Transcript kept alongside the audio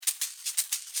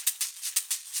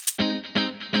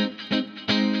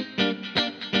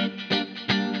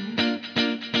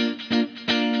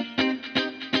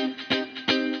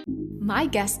My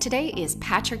guest today is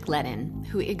Patrick Ledden,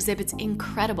 who exhibits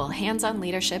incredible hands-on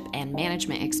leadership and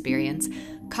management experience,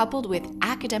 coupled with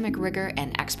academic rigor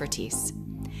and expertise.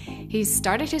 He's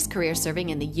started his career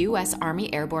serving in the U.S.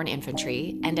 Army Airborne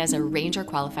Infantry and as a Ranger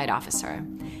Qualified Officer,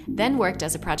 then worked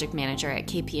as a project manager at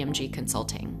KPMG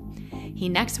Consulting. He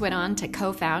next went on to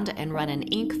co-found and run an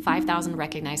Inc. 5000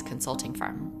 recognized consulting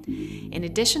firm. In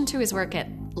addition to his work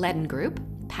at Ledden Group,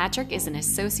 Patrick is an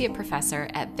associate professor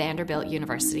at Vanderbilt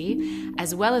University,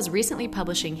 as well as recently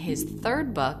publishing his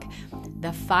third book, The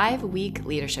 5-Week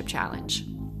Leadership Challenge.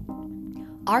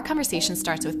 Our conversation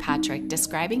starts with Patrick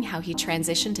describing how he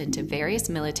transitioned into various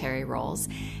military roles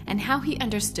and how he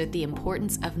understood the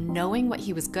importance of knowing what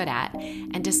he was good at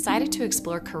and decided to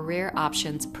explore career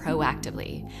options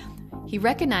proactively. He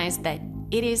recognized that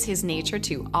it is his nature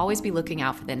to always be looking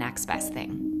out for the next best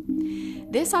thing.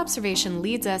 This observation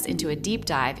leads us into a deep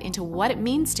dive into what it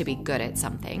means to be good at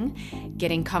something,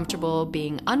 getting comfortable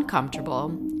being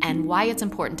uncomfortable, and why it's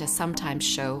important to sometimes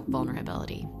show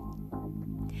vulnerability.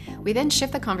 We then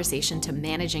shift the conversation to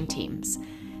managing teams.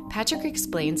 Patrick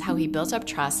explains how he built up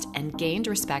trust and gained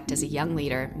respect as a young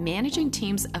leader, managing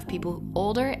teams of people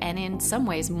older and in some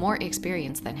ways more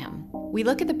experienced than him. We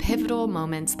look at the pivotal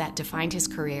moments that defined his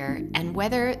career and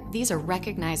whether these are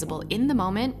recognizable in the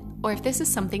moment or if this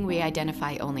is something we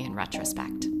identify only in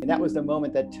retrospect. And that was the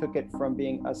moment that took it from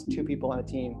being us two people on a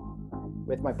team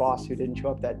with my boss who didn't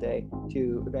show up that day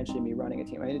to eventually me running a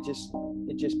team. I mean,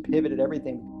 it just pivoted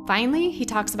everything. Finally, he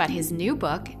talks about his new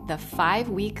book, The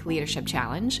 5-Week Leadership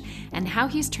Challenge, and how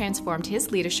he's transformed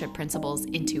his leadership principles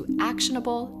into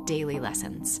actionable daily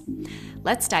lessons.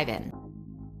 Let's dive in.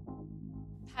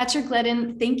 Patrick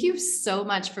Ledden, thank you so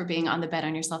much for being on the Bet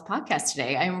on Yourself podcast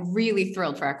today. I'm really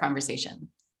thrilled for our conversation.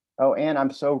 Oh, Anne, I'm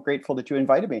so grateful that you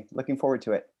invited me. Looking forward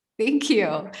to it. Thank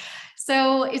you.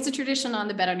 So it's a tradition on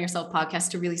the Bet on Yourself podcast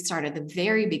to really start at the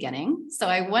very beginning. So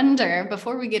I wonder,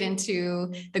 before we get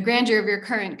into the grandeur of your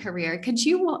current career, could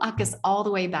you walk us all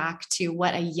the way back to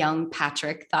what a young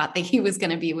Patrick thought that he was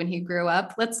going to be when he grew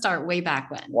up? Let's start way back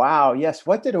when. Wow. Yes.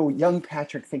 What did a young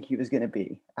Patrick think he was going to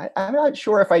be? I'm not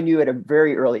sure if I knew at a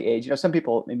very early age. You know, some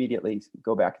people immediately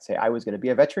go back and say, I was going to be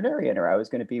a veterinarian or I was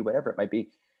going to be whatever it might be.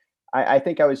 I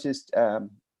think I was just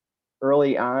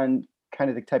early on kind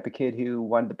of the type of kid who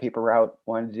wanted the paper route,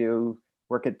 wanted to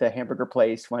work at the hamburger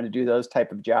place, wanted to do those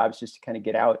type of jobs just to kind of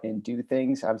get out and do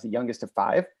things. I was the youngest of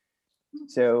 5.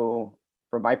 So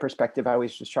from my perspective, I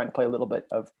was just trying to play a little bit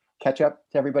of catch up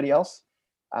to everybody else.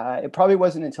 It probably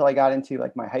wasn't until I got into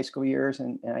like my high school years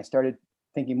and I started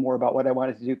thinking more about what I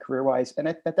wanted to do career-wise. And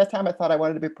at that time, I thought I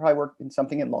wanted to probably work in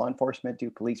something in law enforcement, do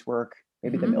police work,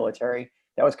 maybe the military.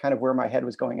 That was kind of where my head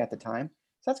was going at the time.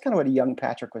 So that's kind of what a young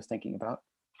Patrick was thinking about.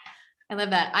 I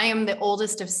love that. I am the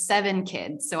oldest of 7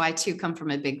 kids. So I too come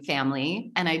from a big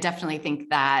family. And I definitely think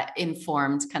that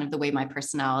informed kind of the way my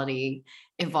personality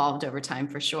evolved over time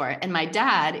for sure. And my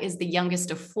dad is the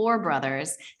youngest of 4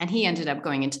 brothers, and he ended up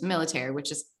going into the military,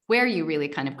 which is where you really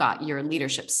kind of got your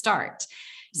leadership start.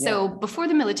 So before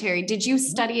the military, did you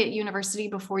study at university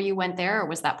before you went there, or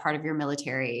was that part of your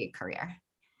military career?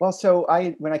 Well, so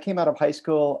when I came out of high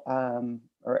school,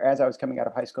 or as I was coming out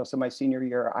of high school, so my senior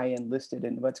year, I enlisted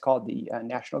in what's called the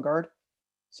National Guard.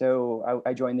 So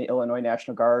I joined the Illinois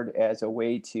National Guard as a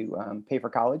way to pay for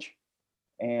college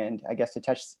and I guess to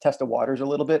test the waters a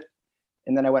little bit.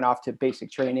 And then I went off to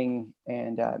basic training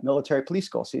and military police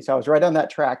school. So I was right on that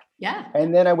track. Yeah.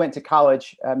 And then I went to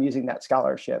college using that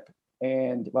scholarship.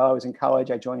 And while I was in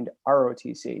college, I joined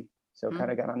ROTC. So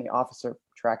kind of got on the officer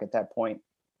track at that point.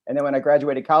 And then when I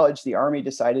graduated college, the Army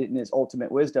decided in its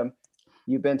ultimate wisdom,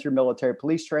 you've been through military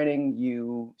police training,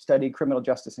 you studied criminal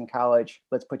justice in college,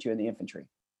 let's put you in the infantry.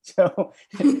 So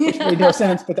which made no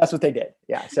sense, but that's what they did.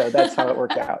 Yeah. So that's how it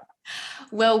worked out.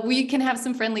 Well, we can have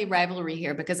some friendly rivalry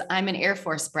here because I'm an Air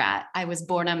Force brat. I was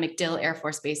born on MacDill Air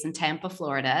Force Base in Tampa,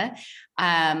 Florida.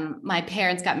 My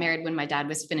parents got married when my dad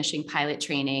was finishing pilot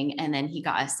training, and then he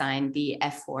got assigned the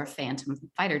F-4 Phantom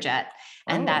fighter jet.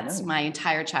 And that's nice. My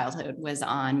entire childhood was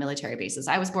on military bases.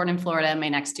 I was born in Florida and my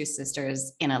next 2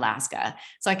 sisters in Alaska.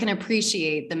 So I can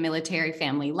appreciate the military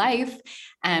family life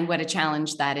and what a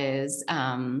challenge that is.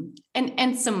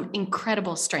 And some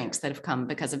incredible strengths that have come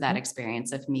because of that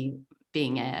experience of me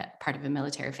being a part of a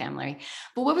military family.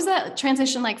 But what was that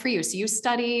transition like for you? So you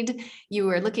studied, you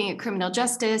were looking at criminal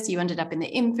justice, you ended up in the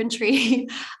infantry.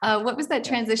 What was that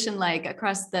transition like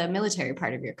across the military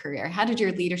part of your career? How did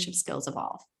your leadership skills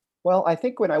evolve? Well, I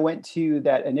think when I went to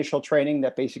that initial training,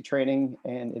 that basic training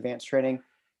and advanced training,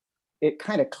 it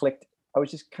kind of clicked. I was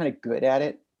just kind of good at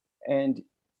it. And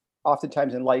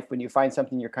oftentimes in life, when you find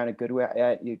something you're kind of good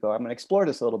at, you go, I'm going to explore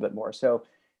this a little bit more. So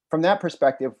from that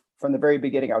perspective, from the very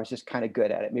beginning, I was just kind of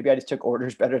good at it. Maybe I just took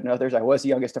orders better than others. I was the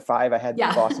youngest of five. I had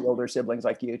Yeah. bossy older siblings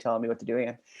like you telling me what to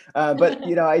do. But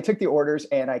I took the orders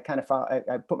and I kind of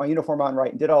I put my uniform on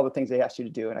right and did all the things they asked you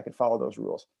to do, and I could follow those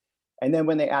rules. And then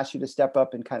when they asked you to step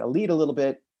up and kind of lead a little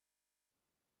bit,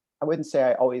 I wouldn't say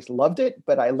I always loved it,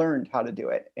 but I learned how to do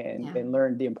it and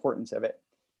learned the importance of it.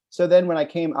 So then when I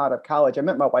came out of college, I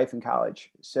met my wife in college.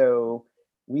 So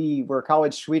we were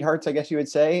college sweethearts, I guess you would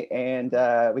say. And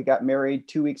we got married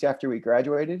 2 weeks after we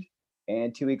graduated.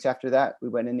 And 2 weeks after that, we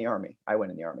went in the Army. I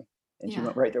went in the Army and she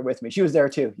went right there with me. She was there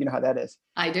too. You know how that is.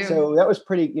 I do. So that was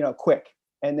pretty, quick.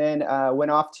 And then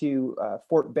went off to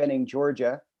Fort Benning,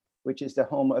 Georgia, which is the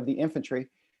home of the infantry.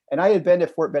 And I had been to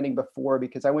Fort Benning before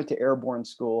because I went to airborne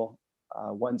school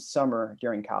one summer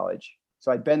during college.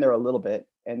 So I'd been there a little bit.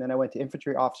 And then I went to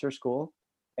infantry officer school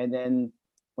and then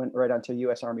went right on to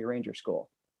U.S. Army Ranger School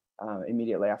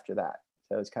immediately after that.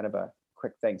 So it was kind of a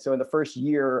quick thing. So in the first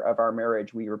year of our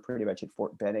marriage, we were pretty much at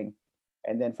Fort Benning.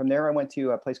 And then from there, I went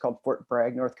to a place called Fort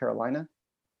Bragg, North Carolina.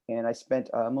 And I spent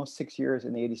almost 6 years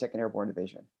in the 82nd Airborne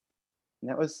Division. And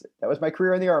that was my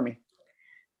career in the Army.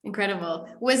 Incredible.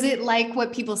 Was it like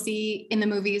what people see in the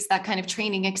movies, that kind of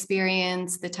training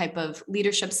experience, the type of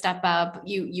leadership step up?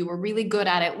 You were really good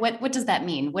at it. What does that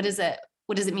mean? What does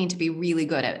it mean to be really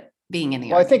good at being in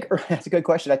the Army? I think that's a good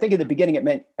question. I think in the beginning it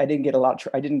meant I didn't get in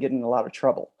a lot of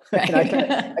trouble. Right. And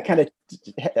I kind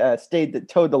of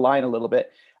towed the line a little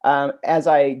bit. As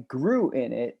I grew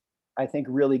in it, I think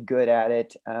really good at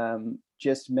it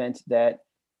just meant that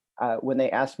when they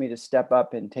asked me to step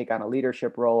up and take on a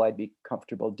leadership role, I'd be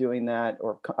comfortable doing that.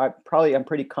 Or I'm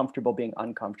pretty comfortable being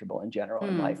uncomfortable in general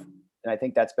in life. And I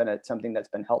think that's been something that's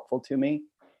been helpful to me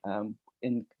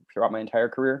throughout my entire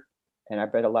career. And I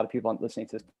bet a lot of people listening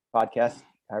to this podcast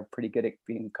are pretty good at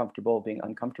being comfortable, being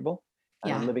uncomfortable,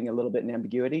 and living a little bit in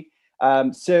ambiguity.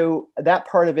 So that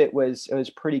part of it was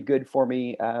pretty good for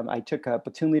me. I took a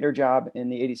platoon leader job in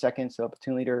the 82nd. So a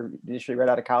platoon leader initially right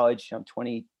out of college. I'm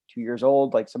 22 years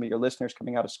old, like some of your listeners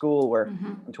coming out of school, where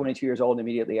I'm 22 years old.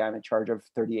 Immediately, I'm in charge of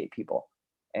 38 people.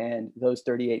 And those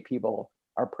 38 people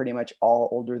are pretty much all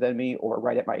older than me or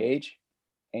right at my age.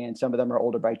 And some of them are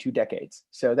older by 2 decades.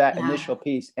 So that initial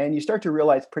piece, and you start to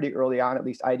realize pretty early on, at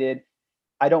least I did,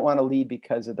 I don't want to lead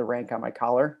because of the rank on my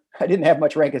collar. I didn't have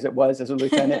much rank as it was as a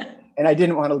lieutenant, and I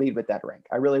didn't want to lead with that rank.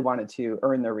 I really wanted to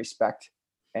earn their respect.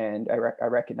 And I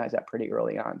recognized that pretty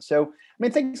early on. So, I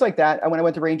mean, things like that. When I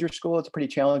went to Ranger School, it's a pretty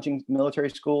challenging military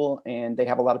school, and they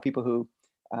have a lot of people who,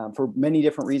 for many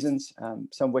different reasons,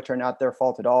 some of which are not their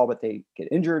fault at all, but they get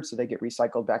injured, so they get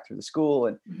recycled back through the school.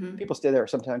 And people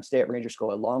sometimes stay at Ranger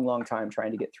School a long, long time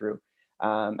trying to get through.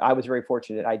 I was very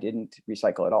fortunate. I didn't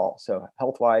recycle at all. So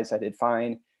health-wise, I did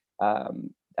fine.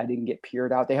 I didn't get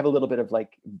peered out. They have a little bit of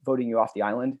like voting you off the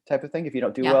island type of thing. If you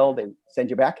don't do well, they send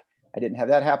you back. I didn't have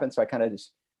that happen. So I kind of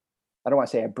I don't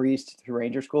want to say I breezed through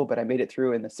Ranger School, but I made it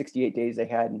through in the 68 days they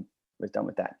had and was done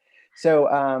with that. So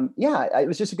it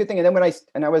was just a good thing. And then when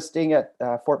I was staying at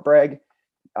Fort Bragg,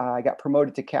 I got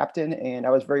promoted to captain, and I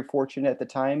was very fortunate at the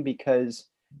time because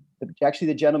actually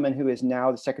the gentleman who is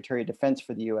now the Secretary of Defense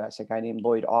for the U.S., a guy named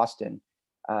Lloyd Austin,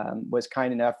 was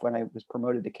kind enough when I was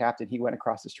promoted to captain. He went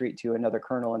across the street to another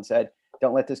colonel and said,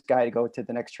 "Don't let this guy go to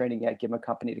the next training yet. Give him a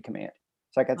company to command."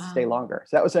 So I got to stay longer.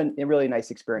 So that was a really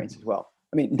nice experience as well.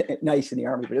 I mean, nice in the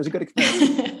Army, but it was a good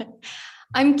experience.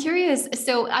 I'm curious.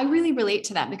 So I really relate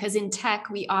to that because in tech,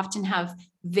 we often have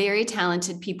very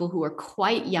talented people who are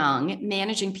quite young,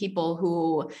 managing people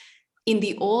who in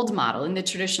the old model, in the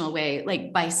traditional way,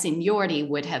 like by seniority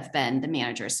would have been the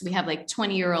managers. So we have like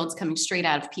 20-year-olds coming straight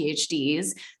out of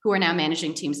PhDs who are now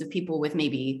managing teams of people with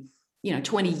maybe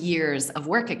 20 years of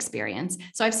work experience.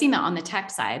 So I've seen that on the tech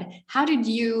side. How did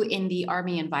you in the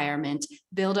Army environment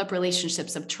build up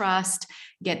relationships of trust,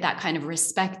 get that kind of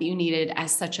respect that you needed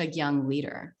as such a young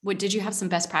leader? Did you have some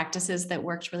best practices that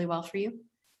worked really well for you?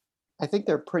 I think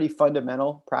they're pretty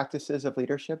fundamental practices of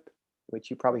leadership,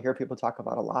 which you probably hear people talk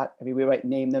about a lot. I mean, we might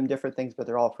name them different things, but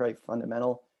they're all pretty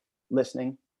fundamental.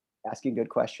 Listening, asking good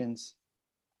questions,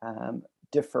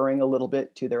 deferring a little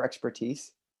bit to their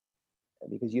expertise,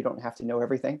 because you don't have to know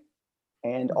everything.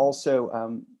 And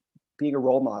also being a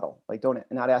role model, like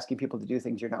not asking people to do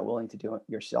things you're not willing to do it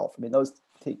yourself. I mean, those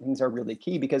things are really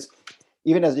key because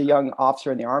even as a young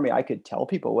officer in the Army, I could tell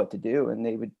people what to do and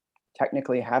they would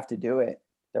technically have to do it.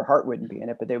 Their heart wouldn't be in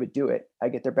it, but they would do it. I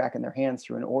get their back in their hands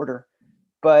through an order.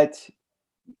 But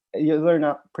you learn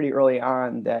pretty early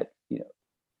on that,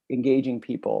 engaging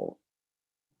people,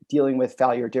 dealing with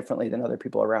failure differently than other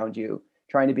people around you,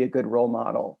 trying to be a good role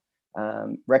model,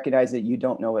 recognize that you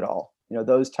don't know it all.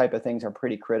 Those type of things are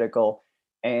pretty critical.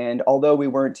 And although we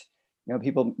weren't,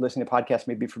 people listening to podcasts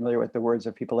may be familiar with the words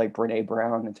of people like Brene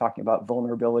Brown and talking about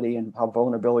vulnerability and how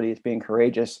vulnerability is being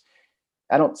courageous.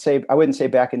 I wouldn't say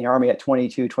back in the Army at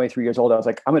 22, 23 years old, I was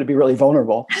like, I'm going to be really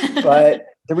vulnerable. But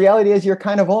the reality is you're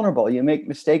kind of vulnerable. You make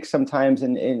mistakes sometimes,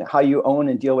 and how you own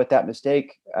and deal with that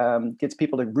mistake gets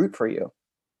people to root for you.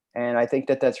 And I think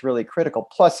that that's really critical.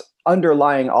 Plus,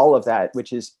 underlying all of that,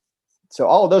 so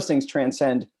all of those things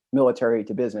transcend military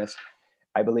to business,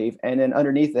 I believe. And then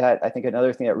underneath that, I think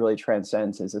another thing that really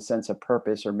transcends is a sense of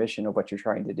purpose or mission of what you're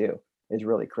trying to do is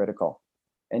really critical.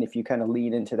 And if you kind of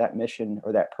lean into that mission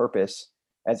or that purpose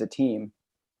as a team,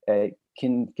 you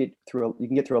can get through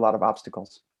a lot of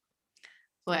obstacles.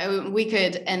 Well, we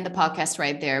could end the podcast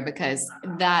right there, because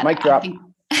that mic drop.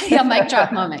 Yeah, mic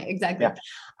drop moment. Exactly. Yeah.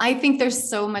 I think there's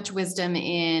so much wisdom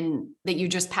in that you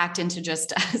just packed into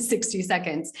just 60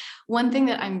 seconds. One thing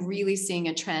that I'm really seeing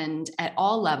a trend at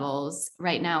all levels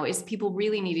right now is people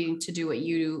really needing to do what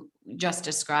you just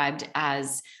described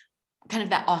as kind of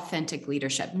that authentic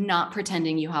leadership, not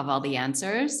pretending you have all the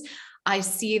answers. I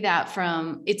see that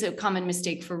it's a common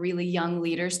mistake for really young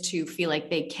leaders to feel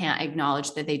like they can't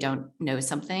acknowledge that they don't know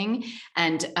something.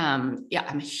 And I'm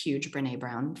a huge Brene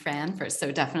Brown fan,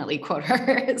 so definitely quote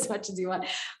her as much as you want.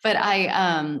 But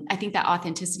I think that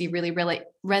authenticity really, really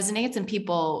resonates, and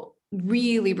people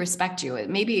really respect you.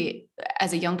 Maybe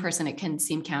as a young person, it can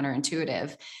seem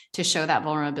counterintuitive to show that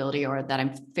vulnerability, or that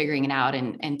I'm figuring it out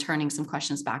and turning some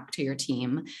questions back to your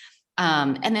team.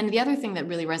 And then the other thing that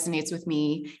really resonates with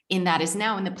me in that is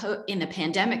now in the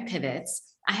pandemic pivots,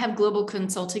 I have global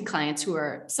consulting clients who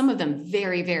are, some of them,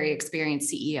 very, very experienced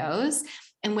CEOs.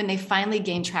 And when they finally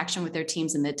gain traction with their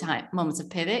teams in the moments of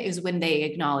pivot is when they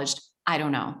acknowledged, I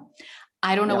don't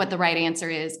know what the right answer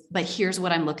is, but here's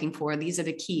what I'm looking for. These are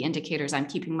the key indicators I'm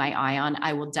keeping my eye on.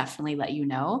 I will definitely let you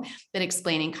know. That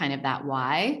explaining kind of that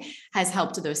why has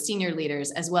helped those senior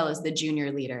leaders as well as the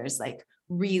junior leaders, like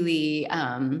really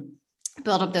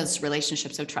build up those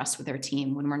relationships of trust with their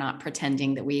team when we're not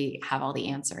pretending that we have all the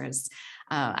answers.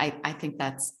 I think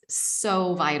that's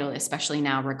so vital, especially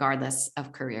now, regardless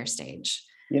of career stage.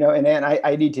 And Ann,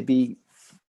 I need to be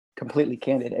completely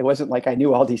candid. It wasn't like I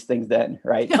knew all these things then,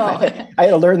 right? No. I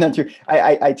had to learn them through.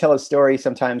 I tell a story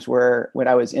sometimes where when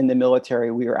I was in the military,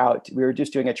 we were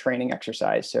just doing a training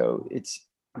exercise. So it's,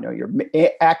 you're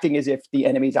acting as if the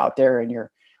enemy's out there and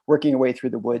you're working your way through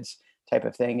the woods type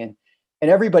of thing. And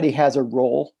everybody has a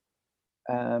role.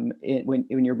 When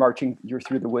you're marching, you're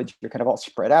through the woods, you're kind of all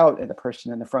spread out, and the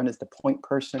person in the front is the point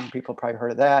person. People probably heard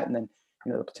of that. And then,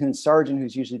 the platoon sergeant,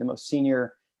 who's usually the most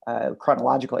senior,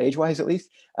 chronological age-wise at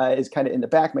least, is kind of in the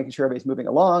back, making sure everybody's moving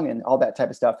along and all that type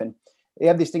of stuff. And they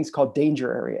have these things called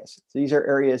danger areas. So these are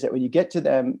areas that when you get to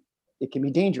them, it can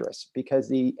be dangerous because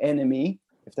the enemy,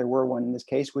 if there were one in this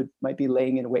case, might be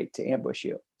laying in wait to ambush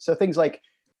you. So things like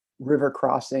river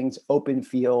crossings, open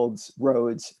fields,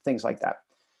 roads, things like that.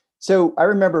 So I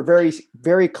remember very,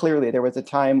 very clearly, there was a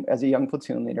time as a young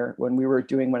platoon leader when we were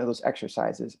doing one of those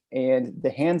exercises, and the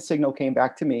hand signal came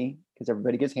back to me, because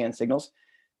everybody gets hand signals,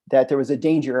 that there was a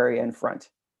danger area in front.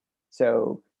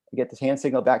 So I get this hand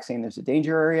signal back saying there's a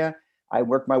danger area. I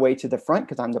work my way to the front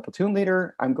because I'm the platoon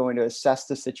leader. I'm going to assess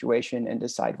the situation and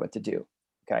decide what to do.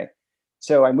 Okay.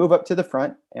 So I move up to the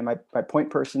front, and my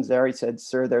point person's there. He said,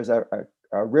 "Sir, there's a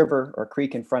river or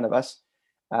creek in front of us.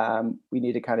 We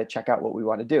need to kind of check out what we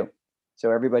want to do."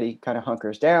 So everybody kind of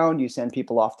hunkers down. You send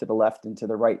people off to the left and to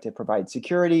the right to provide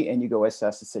security, and you go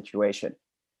assess the situation.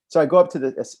 So I go up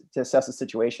to assess the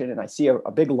situation, and I see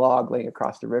a big log laying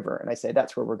across the river, and I say,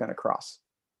 "That's where we're going to cross."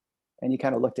 And he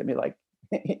kind of looked at me like,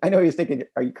 I know he was thinking,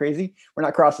 "Are you crazy? We're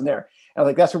not crossing there." And I was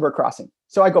like, "That's where we're crossing."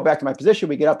 So I go back to my position.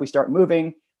 We get up, we start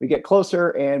moving, we get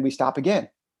closer, and we stop again.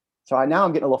 So now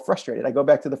I'm getting a little frustrated. I go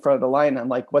back to the front of the line, and I'm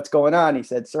like, "What's going on?" He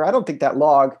said, "Sir, I don't think that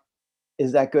log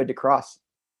is that good to cross."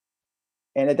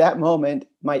 And at that moment,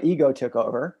 my ego took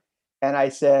over, and I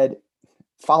said,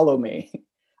 "Follow me."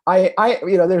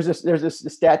 There's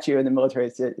this statue in the military.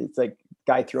 It's like a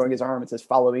guy throwing his arm. It says,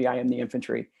 "Follow me, I am the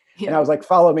infantry." Yeah. And I was like,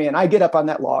 "Follow me." And I get up on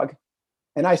that log,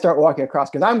 and I start walking across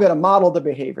because I'm going to model the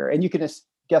behavior. And you can just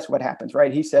guess what happens,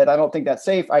 right? He said, "I don't think that's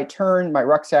safe." I turn, my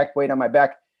rucksack weight on my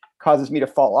back causes me to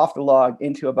fall off the log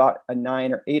into about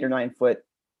a 8 or 9 foot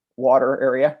water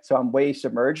area. So I'm way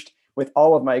submerged with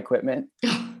all of my equipment.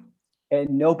 And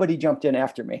nobody jumped in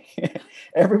after me.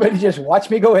 Everybody just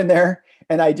watched me go in there.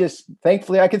 And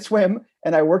thankfully I could swim,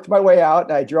 and I worked my way out,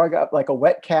 and I drug up like a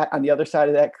wet cat on the other side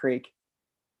of that creek.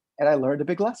 And I learned a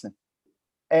big lesson.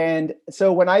 And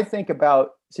so when I think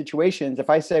about situations, if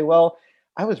I say, well,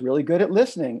 I was really good at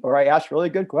listening, or I asked really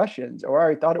good questions, or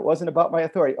I thought it wasn't about my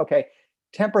authority. Okay,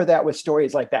 temper that with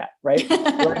stories like that, right?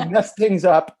 Where I mess things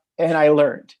up And I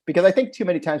learned, because I think too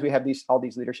many times we have all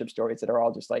these leadership stories that are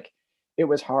all just like, it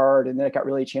was hard and then it got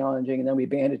really challenging and then we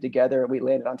banded together and we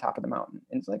landed on top of the mountain.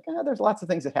 And it's like, there's lots of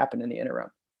things that happen in the interim.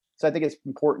 So I think it's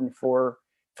important for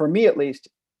me, at least,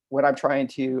 when I'm trying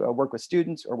to work with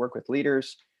students or work with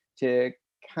leaders, to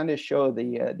kind of show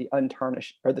the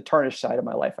untarnished or the tarnished side of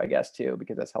my life, I guess, too,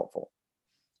 because that's helpful.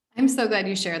 I'm so glad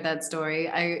you shared that story.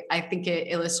 I think it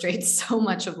illustrates so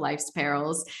much of life's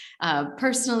perils,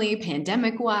 personally,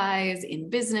 pandemic wise, in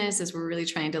business, as we're really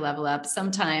trying to level up.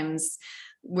 Sometimes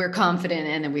we're confident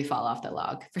and then we fall off the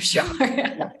log, for sure.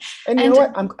 Yeah. And you know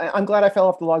what? I'm glad I fell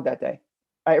off the log that day.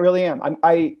 I really am.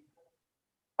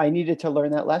 I needed to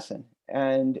learn that lesson.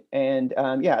 And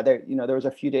yeah, there was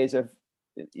a few days of,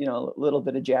 a little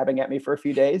bit of jabbing at me for a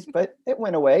few days, but it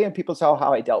went away and people saw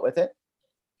how I dealt with it.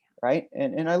 Right.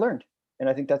 And I learned. And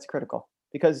I think that's critical,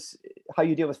 because how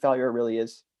you deal with failure really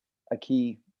is a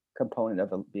key component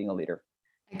of being a leader.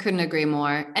 I couldn't agree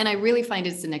more. And I really find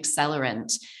it's an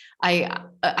accelerant. I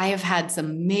have had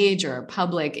some major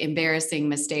public embarrassing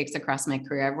mistakes across my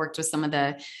career. I've worked with some of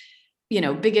the,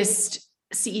 biggest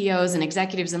CEOs and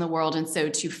executives in the world. And so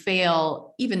to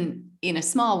fail, even in a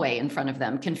small way in front of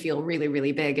them, can feel really,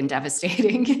 really big and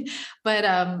devastating. But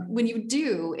when you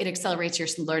do, it accelerates your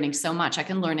learning so much. I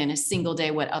can learn in a single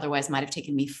day what otherwise might have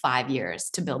taken me 5 years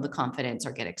to build the confidence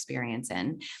or get experience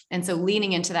in. And so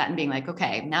leaning into that and being like,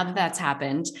 okay, now that that's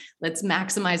happened, let's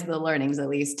maximize the learnings, at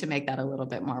least, to make that a little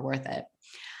bit more worth it.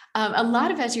 A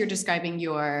lot of, as you're describing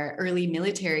your early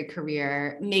military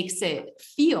career, makes it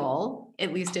feel,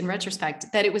 at least in retrospect,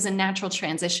 that it was a natural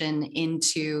transition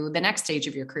into the next stage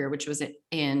of your career, which was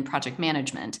in project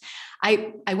management.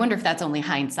 I wonder if that's only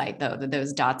hindsight, though, that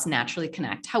those dots naturally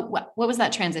connect. What was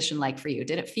that transition like for you?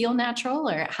 Did it feel natural,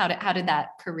 or how did that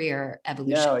career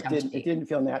evolution No, it come didn't. to be? It didn't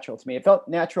feel natural to me. It felt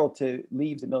natural to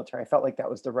leave the military. I felt like that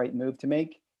was the right move to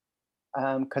make,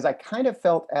 because I kind of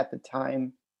felt at the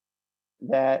time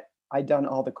that I'd done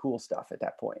all the cool stuff at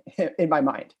that point in my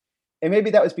mind. And maybe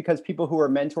that was because people who were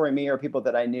mentoring me or people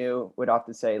that I knew would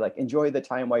often say, like, enjoy the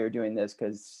time while you're doing this,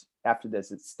 because after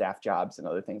this, it's staff jobs and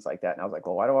other things like that. And I was like,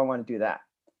 well, why do I want to do that?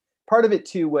 Part of it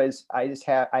too was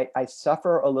I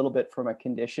suffer a little bit from a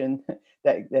condition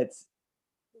that's,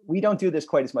 we don't do this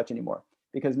quite as much anymore,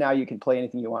 because now you can play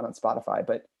anything you want on Spotify.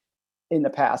 But in the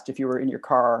past, if you were in your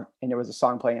car and there was a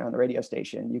song playing on the radio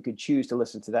station, you could choose to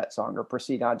listen to that song or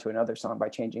proceed on to another song by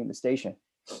changing the station.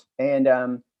 And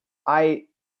I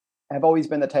have always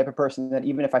been the type of person that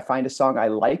even if I find a song I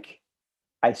like,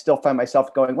 I still find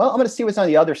myself going, well, I'm going to see what's on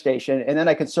the other station, and then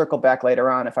I can circle back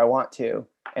later on if I want to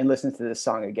and listen to this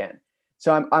song again.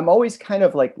 So I'm always kind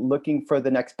of like looking for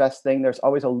the next best thing. There's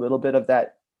always a little bit of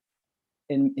that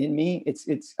in me.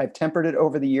 I've tempered it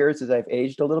over the years as I've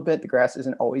aged a little bit. The grass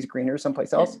isn't always greener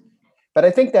someplace else. But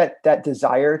I think that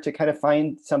desire to kind of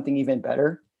find something even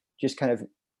better just kind of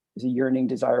is a yearning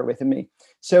desire within me.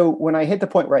 So when I hit the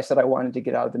point where I said I wanted to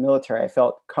get out of the military, I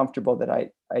felt comfortable that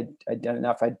I'd done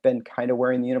enough. I'd been kind of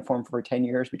wearing the uniform for 10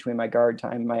 years between my guard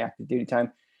time and my active duty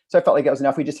time. So I felt like it was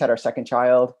enough. We just had our second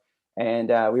child, and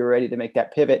we were ready to make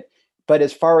that pivot. But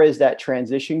as far as that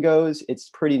transition goes, it's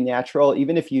pretty natural.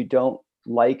 Even if you don't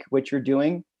like what you're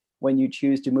doing, when you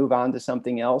choose to move on to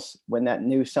something else, when that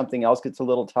new something else gets a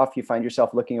little tough, you find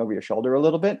yourself looking over your shoulder a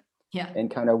little bit,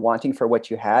 and kind of wanting for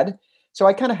what you had. So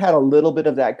I kind of had a little bit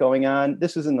of that going on.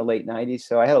 This was in the late 90s.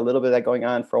 So I had a little bit of that going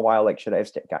on for a while. Like, should I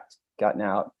have gotten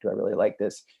out? Do I really like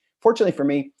this? Fortunately for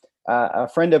me, a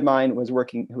friend of mine was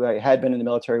working, who I had been in the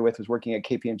military with, was working at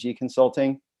KPMG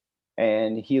Consulting,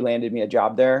 and he landed me a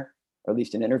job there, or at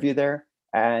least an interview there.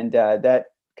 And that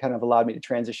kind of allowed me to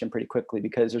transition pretty quickly,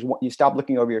 because you stop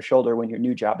looking over your shoulder when your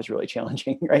new job is really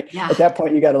challenging, right? Yeah. At that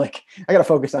point, I got to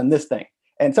focus on this thing.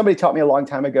 And somebody taught me a long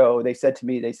time ago, they said,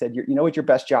 you know what your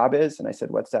best job is? And I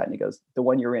said, what's that? And he goes, the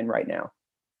one you're in right now.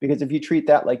 Because if you treat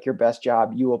that like your best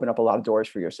job, you open up a lot of doors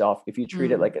for yourself. If you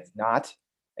treat it like it's not,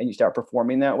 and you start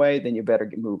performing that way, then you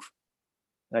better move.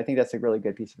 And I think that's a really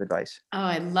good piece of advice. Oh,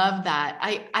 I love that.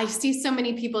 I see so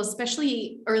many people,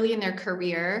 especially early in their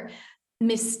career,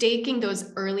 mistaking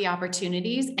those early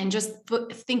opportunities and just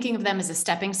thinking of them as a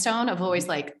stepping stone of always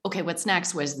like, okay, what's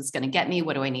next? Where's this going to get me?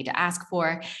 What do I need to ask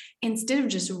for? Instead of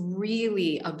just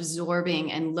really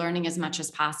absorbing and learning as much as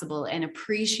possible and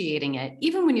appreciating it,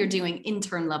 even when you're doing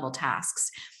intern level tasks.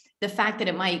 The fact that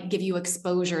it might give you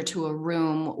exposure to a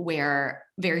room where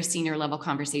very senior level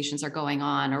conversations are going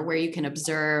on, or where you can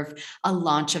observe a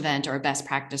launch event or a best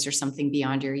practice or something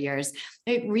beyond your years.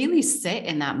 It really sit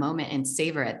in that moment and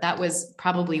savor it. That was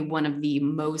probably one of the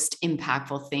most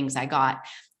impactful things I got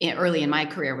early in my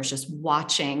career was just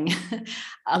watching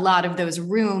a lot of those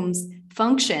rooms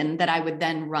function that I would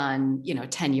then run,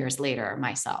 10 years later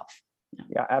myself.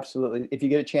 Yeah, absolutely. If you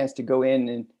get a chance to go in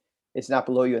and it's not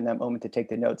below you in that moment to take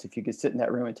the notes, if you could sit in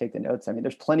that room and take the notes, I mean,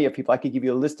 there's plenty of people. I could give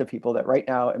you a list of people that right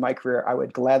now in my career, I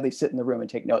would gladly sit in the room and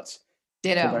take notes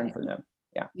Ditto. to learn from them.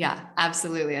 Yeah. Yeah,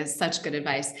 absolutely. That's such good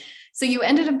advice. So you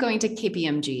ended up going to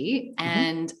KPMG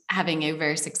and having a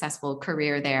very successful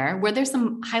career there. Were there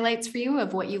some highlights for you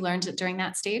of what you learned during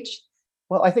that stage?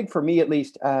 Well, I think for me at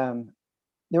least,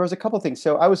 there was a couple things.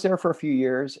 So I was there for a few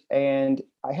years and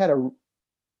I had a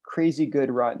crazy good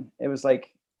run. It was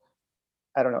like,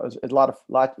 I don't know, it was a lot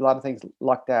of things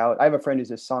lucked out. I have a friend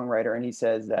who's a songwriter and he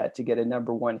says that to get a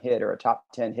number one hit or a top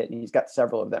 10 hit, and he's got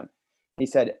several of them, he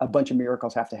said a bunch of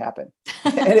miracles have to happen.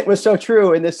 And it was so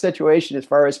true in this situation, as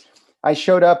far as I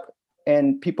showed up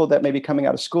and people that may be coming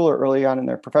out of school or early on in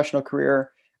their professional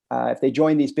career, if they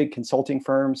join these big consulting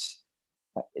firms,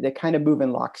 they kind of move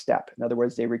in lockstep. In other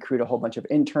words, they recruit a whole bunch of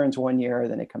interns one year,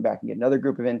 then they come back and get another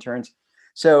group of interns.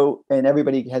 So, and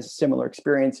everybody has similar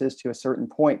experiences to a certain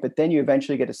point, but then you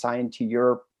eventually get assigned to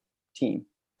your team.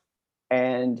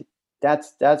 And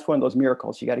that's one of those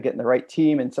miracles. You got to get in the right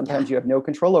team. And sometimes you have no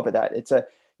control over that.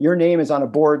 Your name is on a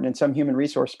board and in some human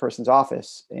resource person's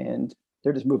office, and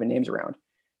they're just moving names around.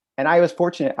 And I was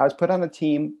fortunate. I was put on a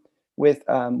team with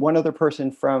one other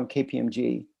person from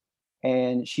KPMG,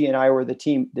 and she and I were the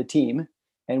team,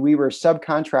 and we were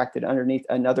subcontracted underneath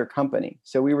another company.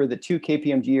 So we were the two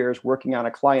KPMGers working on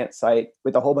a client site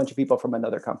with a whole bunch of people from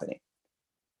another company.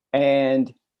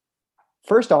 And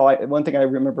first of all, one thing I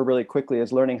remember really quickly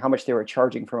is learning how much they were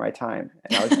charging for my time.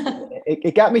 And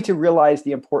it got me to realize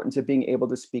the importance of being able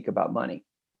to speak about money,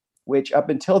 which up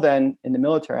until then in the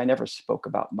military, I never spoke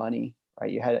about money,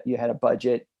 right? You had a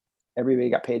budget, everybody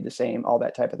got paid the same, all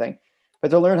that type of thing.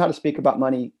 But to learn how to speak about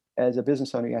money as a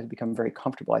business owner, you have to become very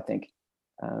comfortable, I think,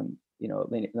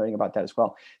 learning about that as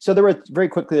well. So there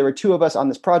were two of us on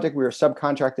this project. We were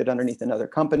subcontracted underneath another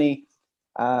company.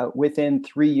 Within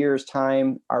 3 years'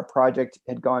 time, our project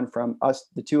had gone from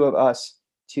the two of us,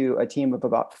 to a team of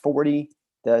about 40.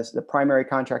 The primary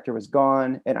contractor was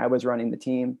gone, and I was running the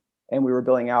team, and we were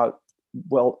billing out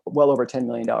well over $10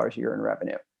 million a year in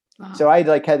revenue. Wow. So I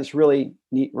had this really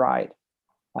neat ride.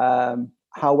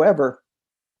 However,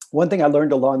 one thing I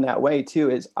learned along that way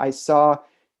too is I saw,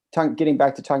 getting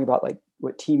back to talking about like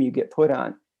what team you get put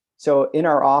on. So in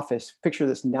our office, picture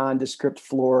this nondescript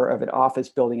floor of an office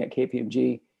building at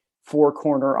KPMG, 4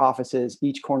 corner offices.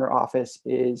 Each corner office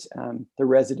is the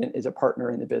resident is a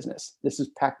partner in the business. This is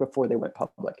back before they went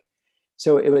public.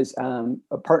 So it was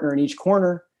a partner in each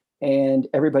corner, and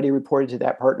everybody reported to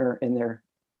that partner in their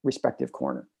respective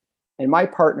corner. And my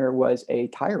partner was a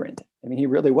tyrant. I mean, he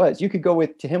really was. You could go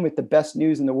to him with the best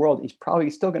news in the world. He's probably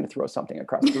still going to throw something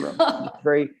across the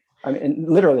room.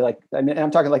 Literally,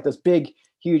 I'm talking like those big,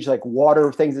 huge, like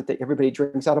water things that everybody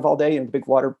drinks out of all day, big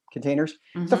water containers,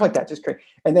 stuff like that, just crazy.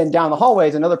 And then down the hallway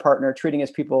is another partner treating his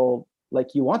people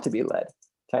like you want to be led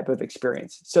type of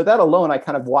experience. So that alone, I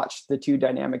kind of watched the two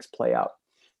dynamics play out.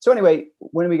 So anyway,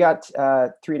 when we got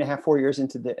 3.5, 4 years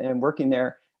into and working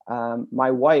there,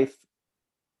 my wife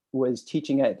was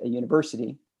teaching at a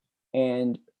university,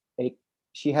 and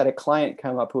she had a client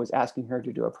come up who was asking her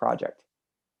to do a project.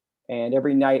 And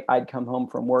every night I'd come home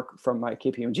from work from my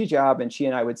KPMG job, and she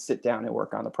and I would sit down and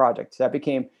work on the project. So that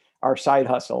became our side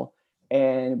hustle.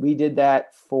 And we did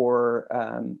that for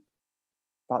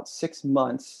about 6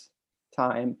 months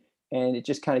time. And it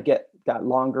just kind of got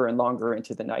longer and longer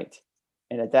into the night.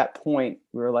 And at that point,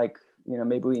 we were like,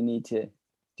 maybe we need to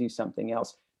do something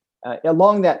else.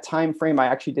 Along that time frame, I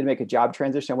actually did make a job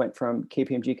transition. I went from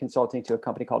KPMG Consulting to a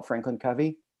company called Franklin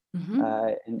Covey.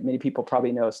 And many people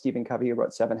probably know Stephen Covey, who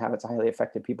wrote 7 Habits of Highly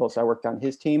Effective People. So I worked on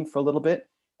his team for a little bit,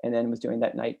 and then was doing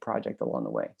that night project along the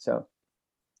way. So,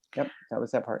 yep, that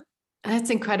was that part. That's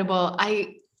incredible.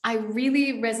 I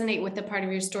really resonate with the part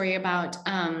of your story about,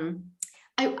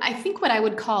 I think what I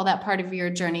would call that part of your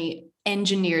journey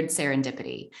engineered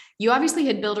serendipity. You obviously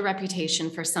had built a reputation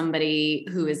for somebody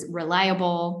who is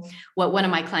reliable, what one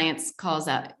of my clients calls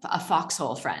a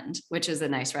foxhole friend, which is a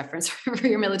nice reference for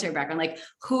your military background. Like,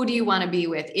 who do you want to be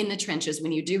with in the trenches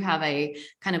when you do have a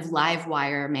kind of live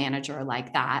wire manager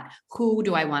like that? Who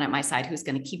do I want at my side who's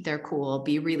going to keep their cool,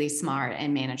 be really smart,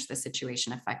 and manage the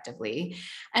situation effectively?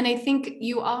 And I think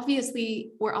you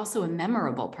obviously were also a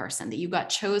memorable person, that you got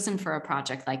chosen for a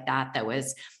project like that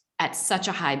was at such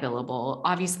a high billable,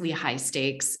 obviously high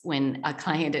stakes when a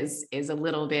client is a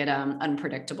little bit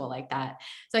unpredictable like that.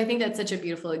 So I think that's such a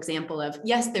beautiful example of,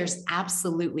 yes, there's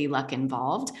absolutely luck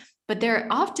involved, but there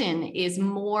often is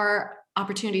more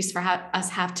opportunities for us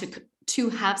have to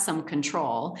have some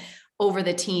control over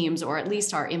the teams, or at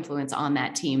least our influence on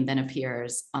that team, than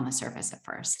appears on the surface at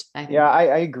first. Yeah,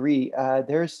 I agree. I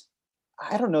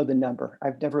don't know the number.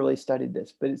 I've never really studied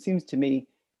this, but it seems to me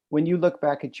when you look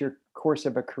back at your course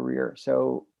of a career,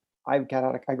 so I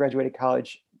graduated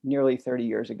college nearly 30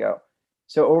 years ago.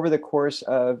 So over the course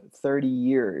of 30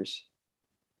 years,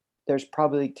 there's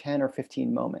probably 10 or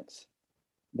 15 moments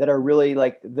that are really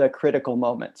like the critical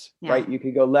moments, right? You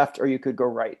could go left or you could go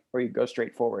right, or you could go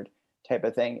straight forward type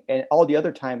of thing. And all the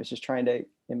other time is just trying to,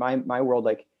 in my world,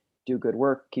 like do good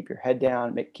work, keep your head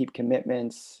down, keep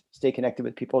commitments, stay connected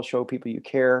with people, show people you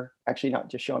care, actually not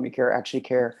just show them you care, actually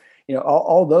care.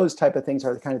 All those type of things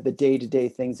are kind of the day-to-day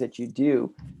things that you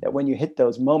do, that when you hit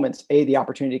those moments, A, the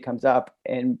opportunity comes up,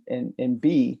 and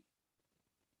B,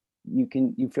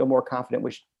 you feel more confident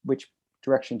which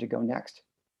direction to go next.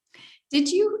 Do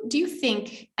you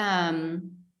think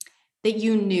that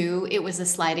you knew it was a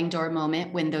sliding door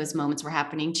moment when those moments were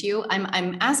happening to you?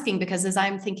 I'm asking because as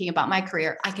I'm thinking about my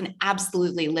career, I can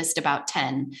absolutely list about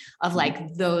 10 of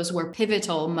like, those were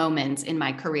pivotal moments in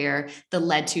my career that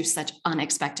led to such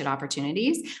unexpected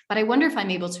opportunities. But I wonder if I'm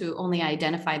able to only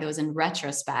identify those in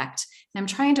retrospect. And I'm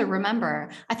trying to remember,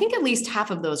 I think at least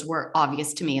half of those were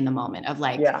obvious to me in the moment of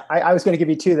like, yeah, I was going to give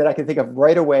you two that I can think of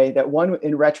right away, that one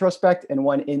in retrospect and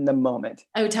one in the moment.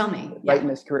 Oh, tell me. Right. In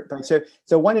this career.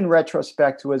 So one in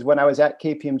retrospect was when I was at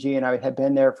KPMG and I had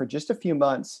been there for just a few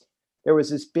months. There was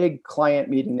this big client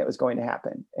meeting that was going to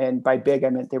happen. And by big, I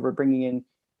meant they were bringing in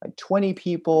like 20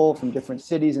 people from different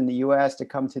cities in the US to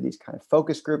come to these kind of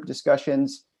focus group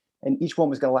discussions. And each one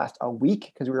was going to last a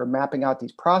week because we were mapping out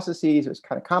these processes. It was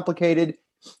kind of complicated.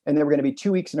 And they were going to be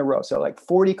 2 weeks in a row. So like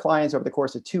 40 clients over the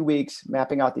course of 2 weeks,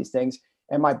 mapping out these things.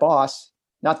 And my boss,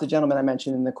 not the gentleman I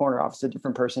mentioned in the corner office, a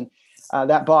different person,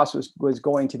 that boss was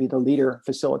going to be the leader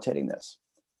facilitating this.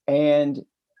 And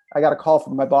I got a call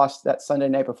from my boss that Sunday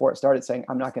night before it started saying,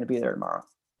 I'm not going to be there tomorrow.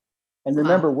 And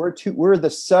remember, we're the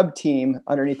sub team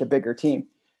underneath the bigger team.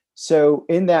 So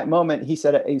in that moment, he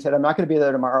said, I'm not going to be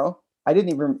there tomorrow. I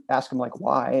didn't even ask him like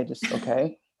why. I just,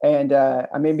 okay. And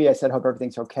maybe I said, hope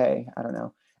everything's okay. I don't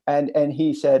know. And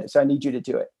he said, so I need you to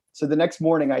do it. So the next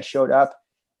morning I showed up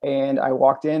and I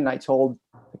walked in and I told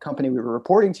the company we were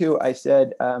reporting to, I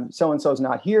said, so-and-so's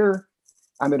not here.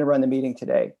 I'm going to run the meeting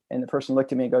today. And the person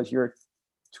looked at me and goes, you're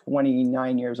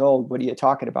 29 years old. What are you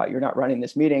talking about? You're not running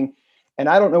this meeting. And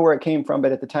I don't know where it came from,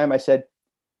 but at the time I said,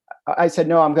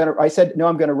 no, I'm going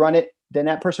to run it. Then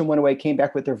that person went away, came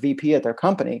back with their VP at their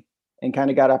company and kind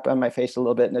of got up on my face a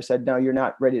little bit. And they said, no, you're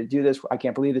not ready to do this. I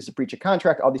can't believe this is a breach of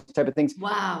contract, all these type of things.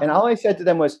 Wow. And all I said to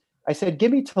them was, I said,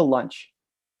 give me till lunch.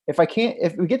 If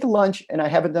we get to lunch and I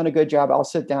haven't done a good job, I'll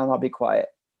sit down, I'll be quiet.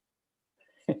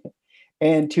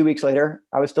 And 2 weeks later,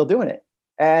 I was still doing it.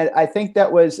 And I think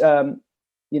that was,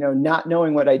 not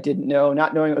knowing what I didn't know,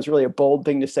 not knowing it was really a bold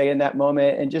thing to say in that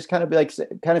moment, and just kind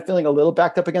of feeling a little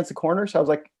backed up against the corner. So I was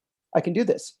like, I can do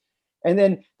this. And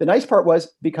then the nice part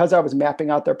was, because I was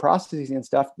mapping out their processes and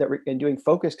stuff and doing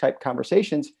focus type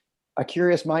conversations, a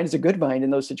curious mind is a good mind in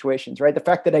those situations, right? The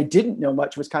fact that I didn't know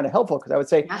much was kind of helpful, because I would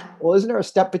say, well, isn't there a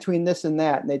step between this and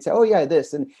that? And they'd say, oh yeah,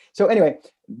 this. And so anyway,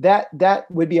 that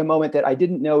would be a moment that I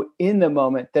didn't know in the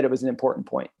moment that it was an important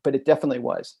point, but it definitely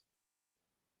was.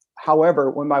 However,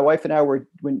 when my wife and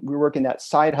when we were working that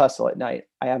side hustle at night,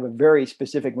 I have a very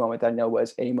specific moment that I know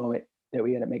was a moment that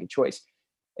we had to make a choice.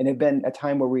 And it had been a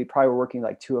time where we probably were working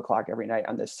like 2:00 every night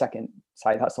on this second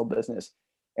side hustle business.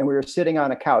 And we were sitting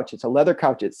on a couch. It's a leather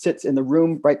couch. It sits in the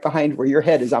room right behind where your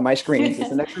head is on my screen. It's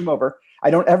the next room over. I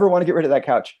don't ever want to get rid of that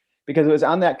couch, because it was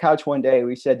on that couch one day.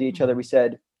 We said to each other,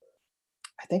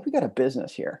 I think we got a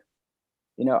business here.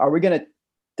 Are we going to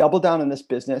double down on this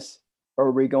business, or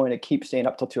are we going to keep staying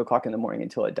up till 2:00 in the morning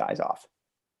until it dies off?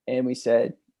 And we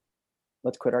said,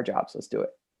 let's quit our jobs. Let's do it.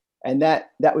 And that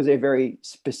was a very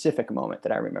specific moment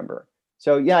that I remember.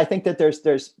 So yeah, I think that there's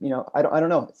I don't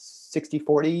know,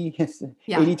 60-40,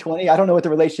 80-20. I don't know what the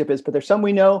relationship is, but there's some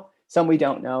we know, some we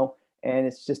don't know. And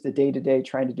it's just the day-to-day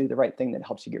trying to do the right thing that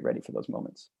helps you get ready for those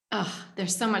moments. Oh,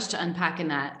 there's so much to unpack in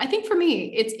that. I think for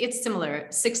me, it's similar.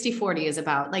 60-40 is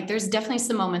about, like, there's definitely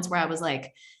some moments where I was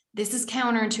like, this is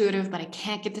counterintuitive, but I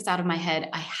can't get this out of my head.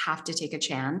 I have to take a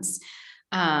chance.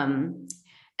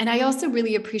 And I also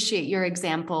really appreciate your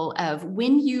example of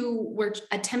when you were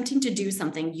attempting to do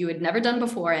something you had never done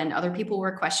before and other people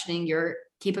were questioning your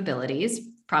capabilities,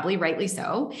 probably rightly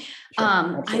so. Sure,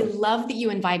 I absolutely. love that you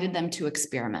invited them to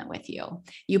experiment with you.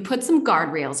 You put some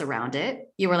guardrails around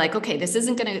it. You were like, okay, this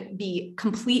isn't going to be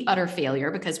complete, utter failure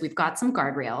because we've got some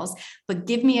guardrails, but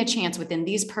give me a chance within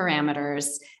these parameters,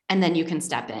 and then you can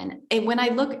step in. And when I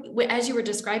look, as you were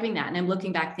describing that, and I'm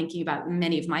looking back thinking about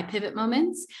many of my pivot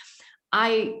moments,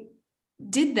 I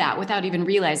did that without even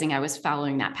realizing I was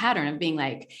following that pattern of being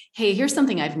like, hey, here's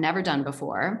something I've never done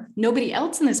before. Nobody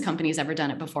else in this company has ever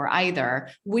done it before either.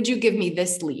 Would you give me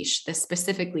this leash, this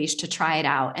specific leash to try it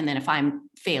out? And then if I'm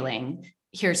failing,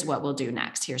 here's what we'll do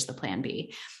next. Here's the plan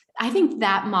B. I think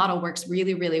that model works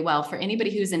really, really well for anybody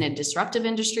who's in a disruptive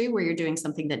industry where you're doing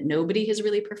something that nobody has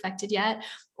really perfected yet,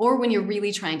 or when you're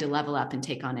really trying to level up and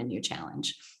take on a new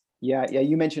challenge. Yeah, yeah.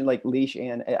 You mentioned like leash,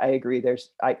 and I agree.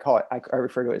 I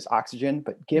refer to it as oxygen,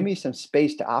 but give me some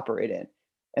space to operate in.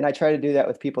 And I try to do that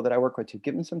with people that I work with too.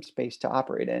 Give them some space to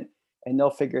operate in, and they'll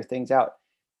figure things out.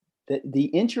 The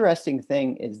interesting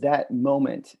thing is that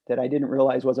moment that I didn't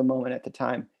realize was a moment at the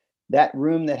time. That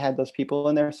room that had those people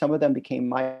in there, some of them became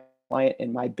my client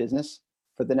in my business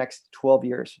for the next 12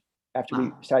 years.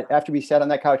 Wow. After we sat on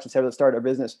that couch and said, let's start our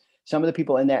business, some of the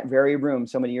people in that very room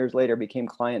so many years later became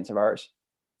clients of ours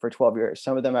for 12 years.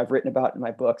 Some of them I've written about in my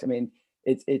books. I mean,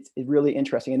 it's really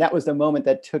interesting. And that was the moment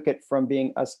that took it from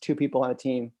being us two people on a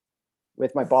team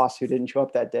with my boss who didn't show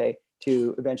up that day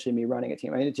to eventually me running a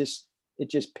team. I mean, it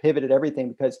just pivoted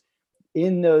everything, because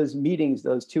in those meetings,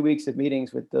 those 2 weeks of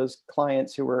meetings with those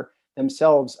clients who were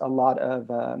themselves a lot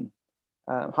of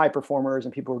high performers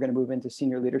and people who were going to move into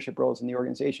senior leadership roles in the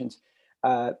organizations,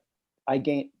 I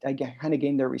kind of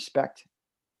gained their respect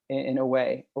in a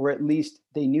way, or at least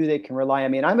they knew they can rely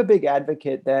on me. And I'm a big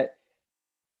advocate that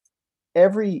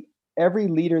every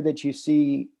leader that you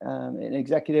see, an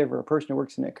executive or a person who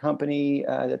works in a company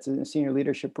that's in a senior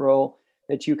leadership role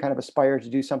that you kind of aspire to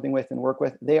do something with and work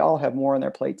with, they all have more on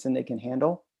their plates than they can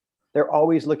handle. They're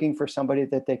always looking for somebody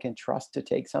that they can trust to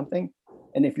take something.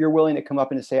 And if you're willing to come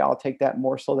up and to say, I'll take that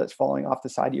morsel that's falling off the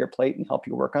side of your plate and help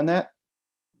you work on that,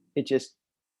 it just,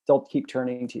 they'll keep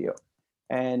turning to you.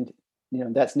 And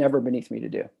that's never beneath me to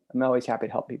do. I'm always happy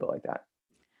to help people like that.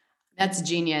 That's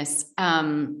genius.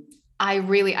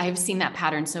 I've seen that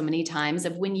pattern so many times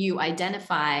of when you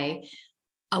identify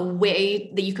a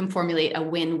way that you can formulate a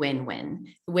win-win-win,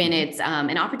 when it's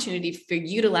an opportunity for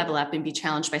you to level up and be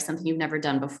challenged by something you've never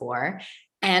done before.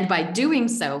 And by doing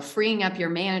so, freeing up your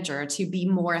manager to be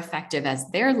more effective as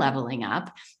they're leveling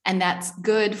up. And that's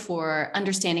good for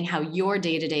understanding how your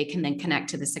day-to-day can then connect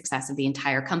to the success of the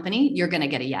entire company. You're going to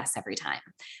get a yes every time.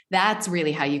 That's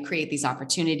really how you create these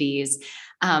opportunities.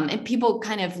 And people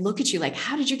kind of look at you like,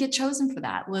 how did you get chosen for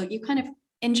that? Well, you kind of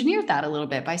engineered that a little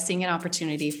bit by seeing an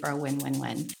opportunity for a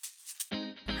win-win-win.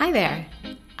 Hi there.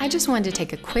 I just wanted to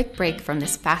take a quick break from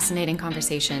this fascinating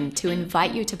conversation to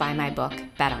invite you to buy my book,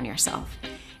 Bet on Yourself.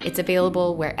 It's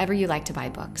available wherever you like to buy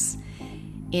books.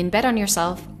 In Bet on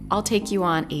Yourself, I'll take you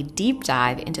on a deep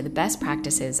dive into the best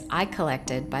practices I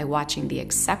collected by watching the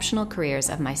exceptional careers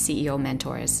of my CEO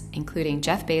mentors, including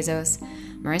Jeff Bezos,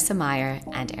 Marissa Mayer,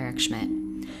 and Eric Schmidt.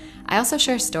 I also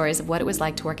share stories of what it was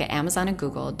like to work at Amazon and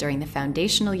Google during the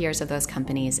foundational years of those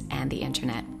companies and the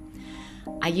internet.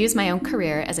 I use my own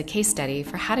career as a case study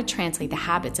for how to translate the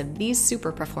habits of these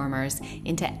super performers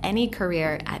into any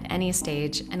career at any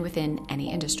stage and within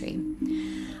any industry.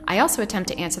 I also attempt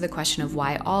to answer the question of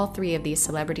why all three of these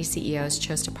celebrity CEOs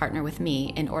chose to partner with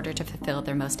me in order to fulfill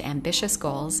their most ambitious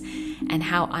goals, and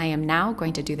how I am now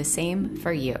going to do the same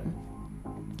for you.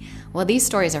 While these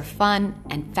stories are fun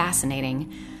and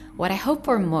fascinating, what I hope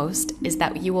for most is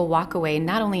that you will walk away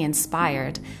not only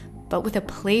inspired, but with a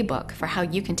playbook for how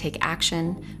you can take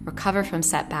action, recover from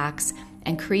setbacks,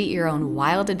 and create your own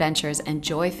wild adventures and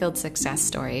joy-filled success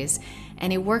stories,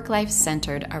 and a work life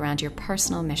centered around your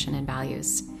personal mission and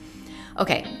values.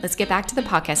 Okay, let's get back to the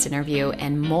podcast interview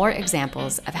and more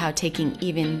examples of how taking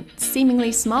even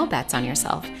seemingly small bets on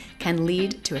yourself can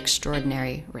lead to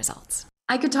extraordinary results.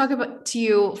 I could talk to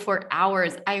you for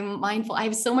hours. I'm mindful. I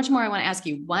have so much more I want to ask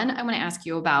you. One, I want to ask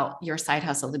you about your side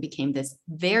hustle that became this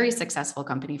very successful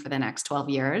company for the next 12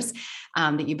 years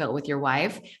that you built with your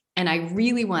wife. And I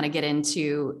really want to get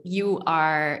into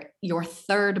your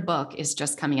third book is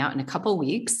just coming out in a couple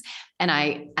weeks. And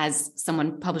I, as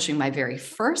someone publishing my very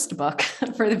first book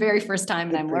for the very first time,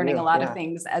 and I'm learning a lot of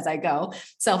things as I go.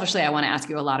 Selfishly, I want to ask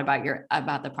you a lot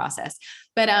about the process.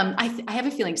 But I have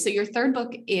a feeling. So your third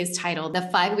book is titled The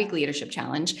 5-Week Leadership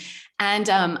Challenge. And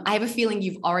I have a feeling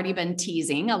you've already been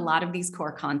teasing a lot of these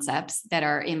core concepts that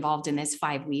are involved in this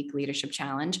 5-week leadership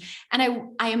challenge. And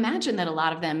I imagine that a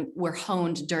lot of them were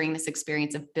honed during this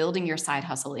experience of building your side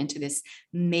hustle into this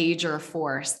major major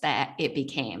force that it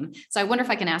became. So I wonder if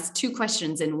I can ask two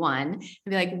questions in one and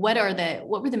be like, what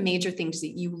were the major things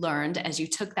that you learned as you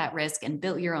took that risk and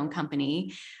built your own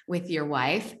company with your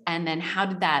wife? And then how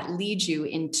did that lead you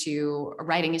into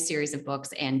writing a series of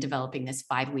books and developing this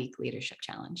 5-week leadership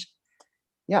challenge?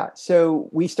 Yeah. So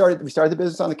we started the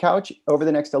business on the couch over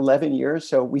the next 11 years.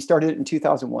 So we started it in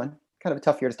 2001, kind of a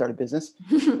tough year to start a business.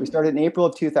 We started in April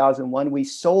of 2001. We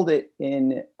sold it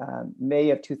in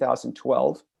May of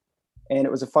 2012. And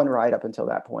it was a fun ride up until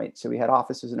that point. So we had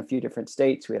offices in a few different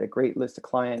states. We had a great list of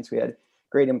clients. We had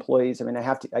great employees. I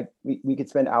mean, we could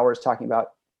spend hours talking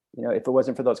about, if it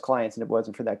wasn't for those clients and if it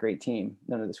wasn't for that great team,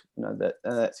 none of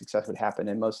that success would happen.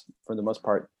 And for the most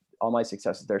part, all my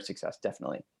success is their success,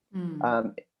 definitely.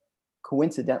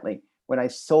 Coincidentally, when I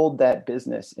sold that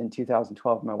business in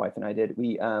 2012, my wife and I did,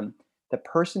 the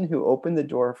person who opened the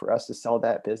door for us to sell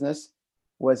that business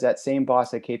was that same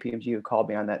boss at KPMG who called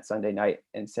me on that Sunday night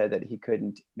and said that he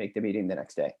couldn't make the meeting the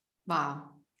next day. Wow.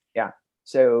 Yeah.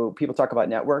 So people talk about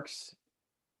networks,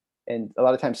 and a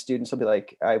lot of times students will be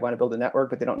like, I want to build a network,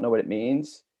 but they don't know what it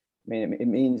means. I mean, it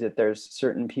means that there's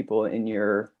certain people in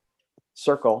your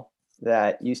circle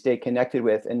that you stay connected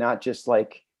with, and not just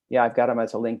like, yeah, I've got them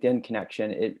as a LinkedIn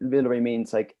connection. It literally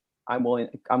means like, I'm willing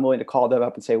to call them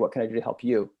up and say, what can I do to help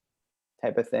you?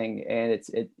 Type of thing. And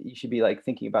you should be like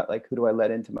thinking about like, who do I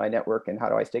let into my network and how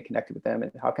do I stay connected with them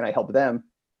and how can I help them?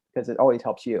 Because it always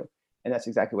helps you. And that's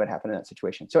exactly what happened in that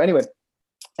situation. So anyway,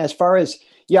 as far as,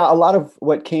 a lot of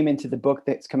what came into the book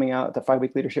that's coming out, the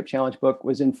 5-week leadership challenge book,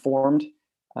 was informed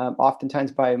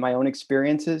oftentimes by my own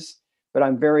experiences, but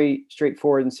I'm very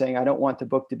straightforward in saying, I don't want the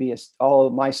book to be all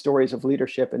of my stories of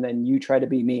leadership and then you try to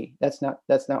be me. That's not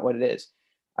what it is.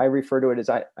 I refer to it as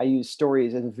I use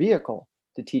stories as a vehicle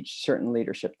to teach certain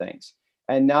leadership things.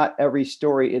 And not every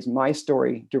story is my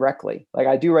story directly. Like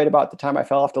I do write about the time I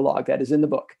fell off the log, that is in the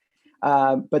book.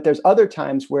 But there's other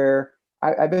times where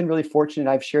I've been really fortunate.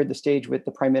 I've shared the stage with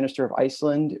the Prime Minister of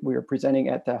Iceland. We were presenting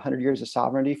at the 100 Years of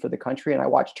Sovereignty for the country. And I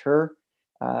watched her,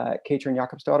 Katrin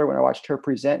Jakobsdottir, when I watched her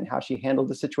present and how she handled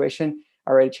the situation.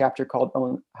 I write a chapter called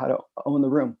How to Own the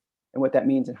Room and what that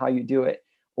means and how you do it.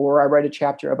 Or I write a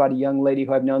chapter about a young lady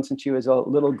who I've known since she was a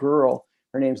little girl.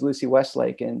 Her name's Lucy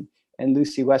Westlake, and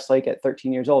Lucy Westlake at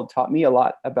 13 years old taught me a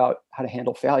lot about how to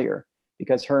handle failure,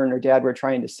 because her and her dad were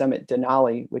trying to summit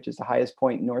Denali, which is the highest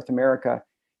point in North America.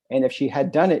 And if she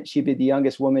had done it, she'd be the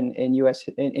youngest woman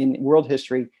in world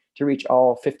history to reach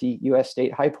all 50 US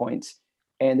state high points.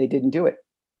 And they didn't do it.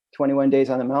 21 days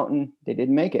on the mountain, they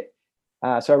didn't make it.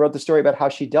 So I wrote the story about how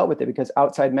she dealt with it, because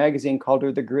Outside Magazine called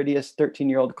her the grittiest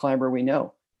 13-year-old climber we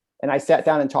know. And I sat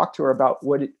down and talked to her about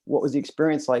what was the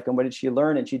experience like and what did she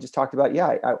learn. And she just talked about,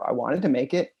 I wanted to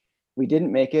make it. We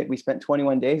didn't make it. We spent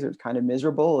 21 days. It was kind of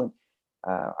miserable. And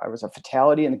I was a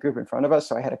fatality in the group in front of us.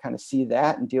 So I had to kind of see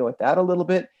that and deal with that a little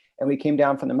bit. And we came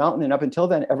down from the mountain. And up until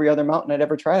then, every other mountain I'd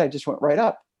ever tried, I just went right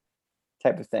up,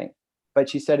 type of thing.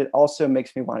 But she said, it also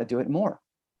makes me want to do it more.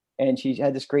 And she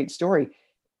had this great story.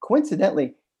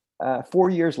 Coincidentally, 4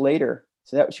 years later,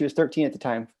 she was 13 at the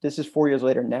time. This is 4 years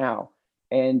later now.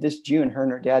 And this June, her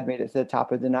and her dad made it to the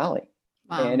top of Denali.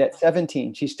 Wow. And at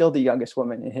 17, she's still the youngest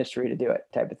woman in history to do it,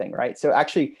 type of thing, right? So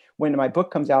actually, when my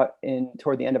book comes out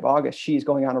toward the end of August, she's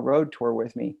going on a road tour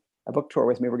with me, a book tour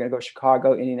with me. We're going to go to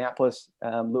Chicago, Indianapolis,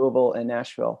 Louisville, and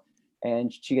Nashville.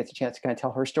 And she gets a chance to kind of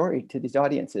tell her story to these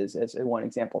audiences as one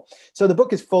example. So the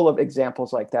book is full of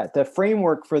examples like that. The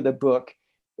framework for the book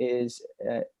is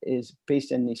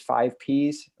based in these 5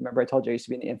 Ps. Remember, I told you I used to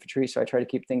be in the infantry, so I try to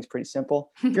keep things pretty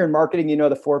simple. If you're in marketing, you know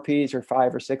the 4 Ps or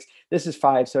 5 or 6. This is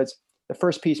 5. So it's the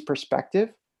first piece,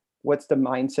 perspective. What's the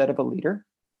mindset of a leader?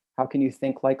 How can you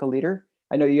think like a leader?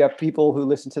 I know you have people who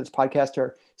listen to this podcast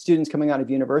are students coming out of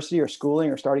university or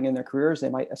schooling or starting in their careers. They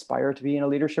might aspire to be in a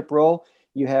leadership role.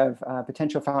 You have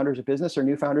potential founders of business or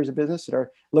new founders of business that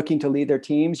are looking to lead their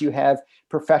teams. You have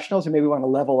professionals who maybe want to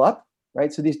level up,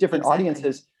 right? So these different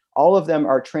audiences, all of them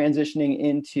are transitioning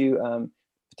into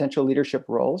potential leadership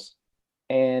roles.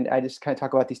 And I just kind of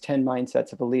talk about these 10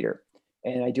 mindsets of a leader.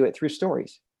 And I do it through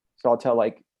stories. So I'll tell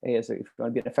like, hey, if you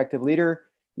want to be an effective leader,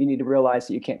 you need to realize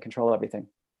that you can't control everything.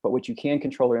 But what you can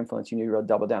control or influence, you need to really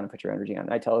double down and put your energy on.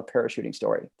 And I tell a parachuting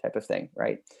story type of thing,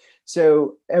 right?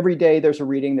 So every day there's a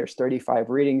reading, there's 35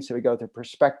 readings. So we go through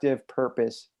perspective,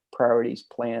 purpose, priorities,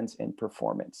 plans, and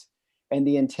performance. And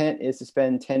the intent is to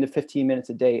spend 10 to 15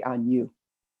 minutes a day on you.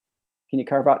 Can you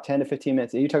carve out 10 to 15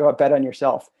 minutes? You talk about bet on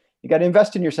yourself. You got to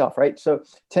invest in yourself, right? So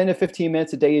 10 to 15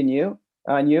 minutes a day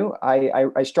on you.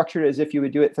 I structured it as if you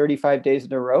would do it 35 days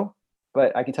in a row.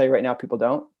 but I can tell you right now, people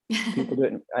don't. People do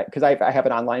it because I have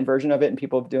an online version of it, and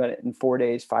people doing it in 4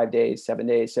 days, 5 days, 7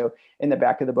 days. So in the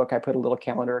back of the book, I put a little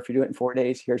calendar. If you do it in 4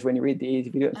 days, here's when you read these.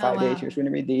 If you do it in Oh, 5 days, wow. here's when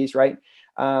you read these. Right?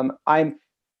 I'm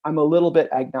a little bit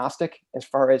agnostic as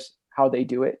far as how they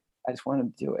do it. I just want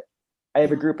them to do it. I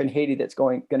have a Yeah. group in Haiti that's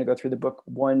going to go through the book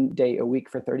 1 day a week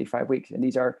for 35 weeks, and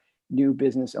these are new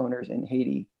business owners in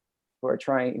Haiti who are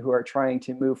trying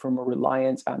to move from a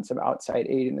reliance on some outside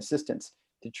aid and assistance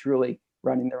to truly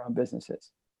running their own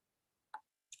businesses.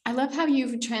 I love how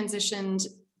you've transitioned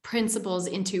principles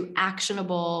into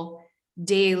actionable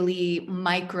daily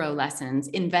micro lessons,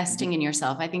 investing in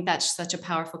yourself. I think that's such a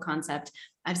powerful concept.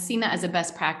 I've seen that as a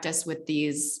best practice with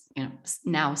these,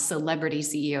 now celebrity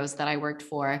CEOs that I worked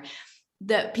for.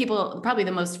 The people, probably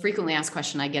the most frequently asked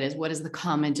question I get is, what is the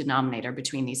common denominator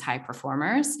between these high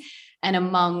performers? And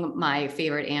among my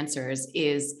favorite answers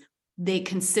is they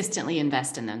consistently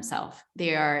invest in themselves.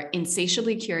 They are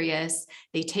insatiably curious.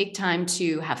 They take time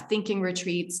to have thinking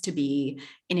retreats, to be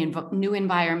in new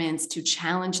environments, to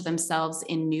challenge themselves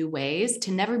in new ways,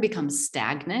 to never become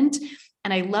stagnant.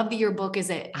 And I love that your book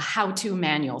is a how-to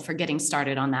manual for getting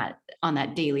started on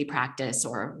that daily practice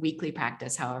or weekly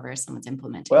practice, however someone's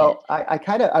implementing it. Well,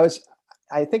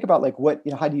 I think about like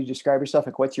how do you describe yourself?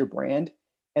 Like, what's your brand?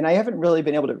 And I haven't really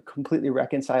been able to completely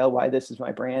reconcile why this is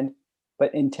my brand.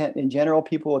 But in general,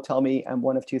 people will tell me I'm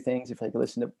one of two things. If I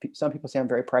listen to some people say I'm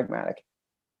very pragmatic,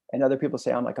 and other people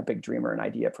say I'm like a big dreamer, an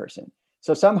idea person.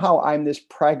 So somehow I'm this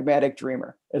pragmatic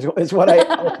dreamer is what I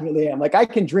ultimately am. Like, I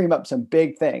can dream up some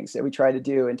big things that we try to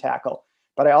do and tackle,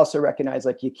 but I also recognize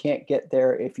like you can't get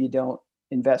there if you don't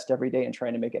invest every day in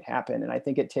trying to make it happen. And I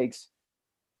think it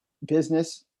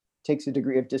business takes a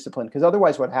degree of discipline, because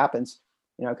otherwise what happens,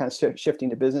 kind of shifting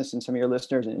to business and some of your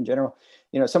listeners in general,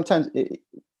 sometimes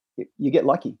you get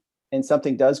lucky and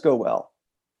something does go well,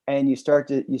 and you start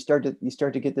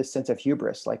to get this sense of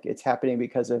hubris, like it's happening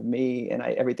because of me, and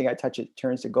everything I touch, it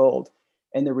turns to gold.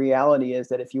 And the reality is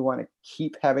that if you want to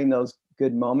keep having those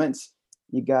good moments,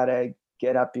 you got to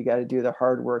get up, you got to do the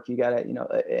hard work, you got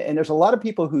to, and there's a lot of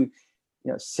people who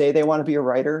say they want to be a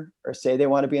writer, or say they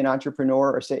want to be an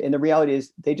entrepreneur, and the reality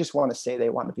is they just want to say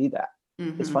they want to be that.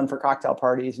 It's fun for cocktail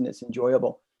parties and it's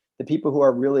enjoyable. The people who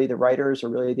are really the writers or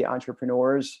really the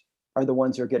entrepreneurs are the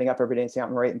ones who are getting up every day and saying,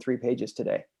 I'm writing 3 pages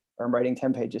today, or I'm writing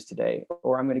 10 pages today,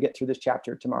 or I'm going to get through this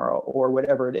chapter tomorrow, or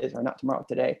whatever it is, or not tomorrow,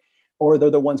 today. Or they're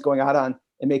the ones going out on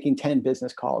and making 10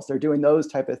 business calls. They're doing those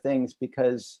type of things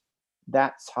because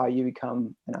that's how you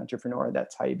become an entrepreneur.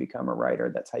 That's how you become a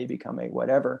writer. That's how you become a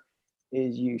whatever,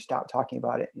 is you stop talking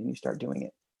about it and you start doing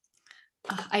it.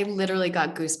 I literally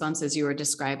got goosebumps as you were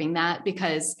describing that,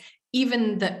 because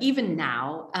even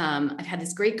now, I've had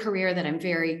this great career that I'm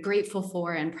very grateful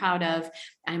for and proud of.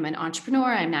 I'm an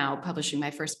entrepreneur. I'm now publishing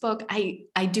my first book.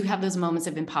 I do have those moments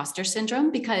of imposter syndrome,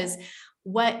 because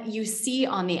what you see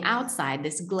on the outside,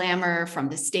 this glamour from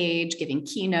the stage, giving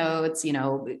keynotes,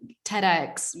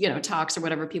 TEDx, talks, or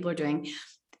whatever people are doing,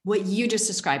 what you just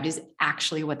described is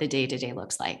actually what the day-to-day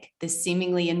looks like. This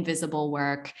seemingly invisible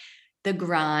work, the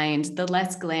grind, the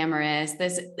less glamorous,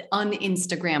 this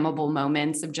uninstagrammable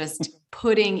moments of just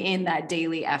putting in that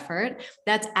daily effort.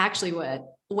 That's actually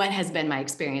what has been my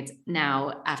experience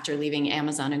now after leaving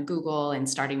Amazon and Google and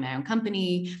starting my own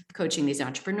company, coaching these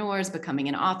entrepreneurs, becoming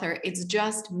an author. It's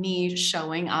just me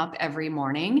showing up every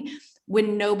morning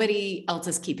when nobody else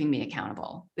is keeping me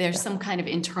accountable. There's some kind of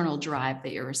internal drive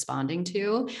that you're responding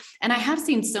to. And I have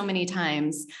seen so many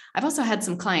times, I've also had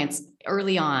some clients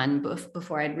early on,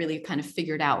 before I'd really kind of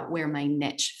figured out where my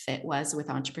niche fit was with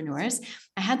entrepreneurs.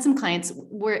 I had some clients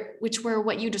which were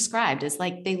what you described as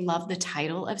like, they love the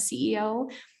title of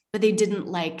CEO, but they didn't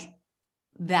like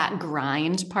that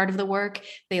grind part of the work.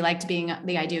 They liked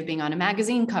the idea of being on a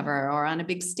magazine cover or on a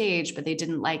big stage, but they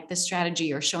didn't like the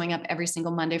strategy or showing up every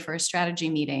single Monday for a strategy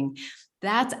meeting.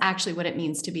 That's actually what it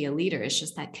means to be a leader. It's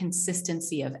just that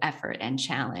consistency of effort and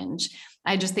challenge.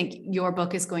 I just think your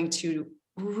book is going to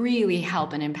really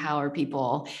help and empower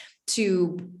people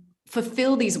to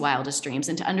fulfill these wildest dreams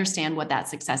and to understand what that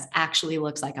success actually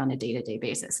looks like on a day-to-day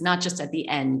basis, not just at the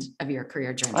end of your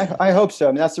career journey. I hope so.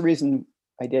 I mean, that's the reason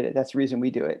I did it. That's the reason we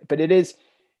do it. But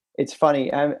it's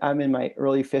funny. I'm in my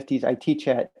early 50s. I teach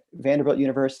at Vanderbilt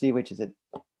University, which is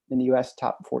in the US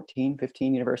top 14,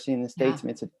 15 university in the States. Yeah. I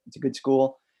mean, it's a good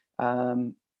school.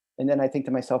 And then I think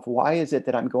to myself, why is it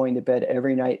that I'm going to bed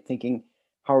every night thinking,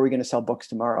 how are we going to sell books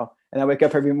tomorrow? And I wake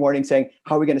up every morning saying,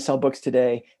 how are we going to sell books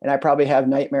today? And I probably have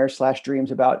nightmares /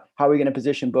 dreams about how are we going to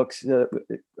position books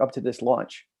up to this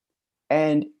launch.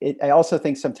 And I also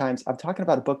think sometimes I'm talking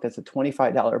about a book that's a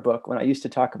 $25 book when I used to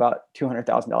talk about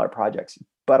 $200,000 projects.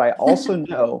 But I also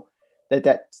know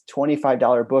that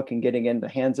 $25 book and getting in the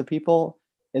hands of people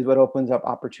is what opens up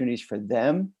opportunities for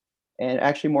them and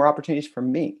actually more opportunities for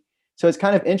me. So it's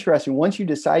kind of interesting. Once you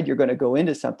decide you're going to go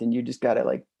into something, you just got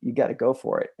to you got to go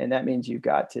for it. And that means you've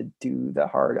got to do the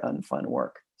hard, unfun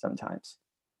work sometimes.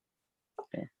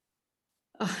 Yeah.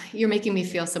 Oh, you're making me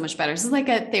feel so much better. This is like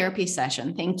a therapy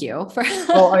session. Thank you for.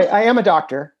 Well, I am a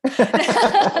doctor.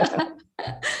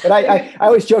 But I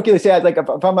always jokingly say, like, if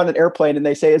I'm on an airplane and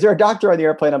they say, "Is there a doctor on the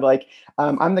airplane?" I'm like,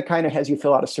 I'm the kind that has you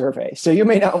fill out a survey, so you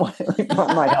may not want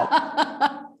my help.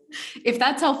 If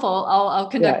that's helpful, I'll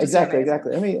conduct. Exactly.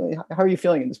 I mean, how are you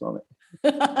feeling in this moment?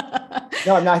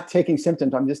 No, I'm not taking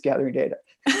symptoms. I'm just gathering data.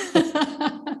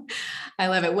 I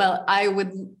love it. Well, I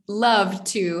would love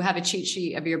to have a cheat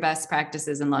sheet of your best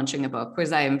practices in launching a book,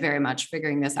 because I am very much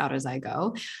figuring this out as I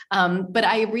go. But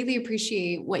I really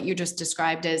appreciate what you just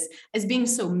described as being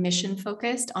so mission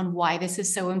focused on why this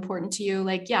is so important to you.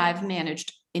 Like, yeah, I've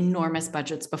managed enormous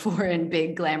budgets before and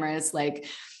big glamorous, like,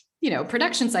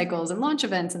 production cycles and launch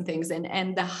events and things.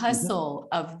 And the hustle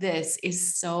of this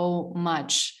is so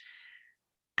much,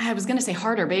 I was going to say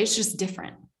harder, but it's just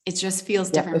different. It just feels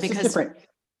different because different.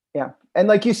 Yeah. And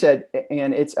like you said,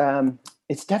 and it's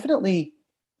definitely,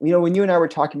 when you and I were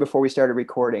talking before we started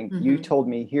recording, you told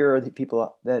me, here are the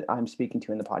people that I'm speaking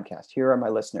to in the podcast. Here are my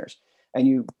listeners. And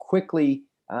you quickly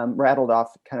rattled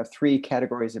off kind of 3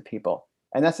 categories of people.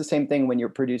 And that's the same thing when you're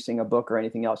producing a book or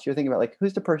anything else. You're thinking about, like,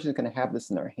 who's the person who's going to have this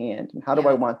in their hand, and how do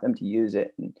I want them to use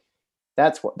it? And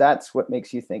that's what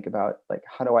makes you think about, like,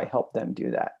 how do I help them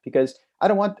do that? Because I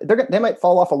don't want, they might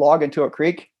fall off a log into a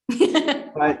creek,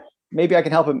 but maybe I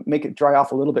can help them make it dry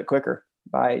off a little bit quicker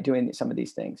by doing some of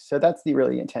these things. So that's the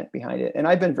really intent behind it. And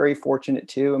I've been very fortunate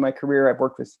too in my career. I've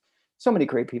worked with so many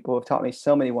great people who have taught me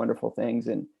so many wonderful things.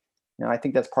 And I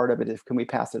think that's part of it, is can we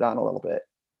pass it on a little bit?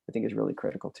 I think is really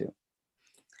critical too.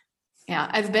 Yeah,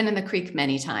 I've been in the creek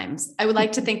many times. I would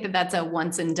like to think that that's a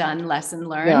once and done lesson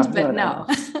learned, but no.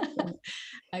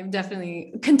 I've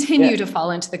definitely continued to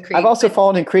fall into the creek. I've also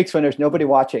fallen in creeks when there's nobody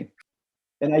watching,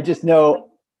 and I just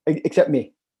know, except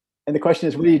me. And the question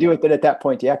is, what do you do with it at that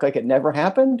point? Do you act like it never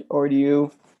happened, or do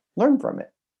you learn from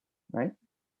it? Right?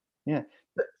 Yeah.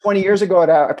 20 years ago,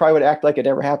 I probably would act like it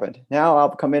never happened. Now I'll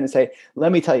come in and say,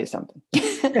 let me tell you something.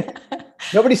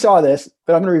 Nobody saw this,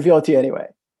 but I'm going to reveal it to you anyway.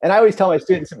 And I always tell my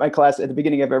students in my class at the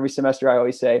beginning of every semester, I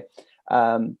always say,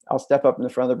 I'll step up in the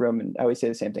front of the room and I always say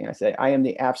the same thing. I say, I am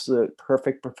the absolute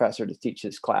perfect professor to teach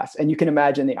this class. And you can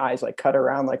imagine the eyes like cut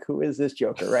around, like, who is this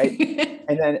joker, right?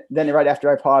 And then right after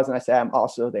I pause and I say, I'm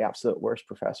also the absolute worst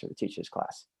professor to teach this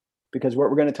class. Because what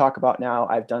we're going to talk about now,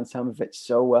 I've done some of it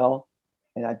so well,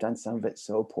 and I've done some of it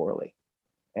so poorly.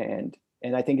 And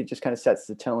I think it just kind of sets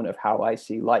the tone of how I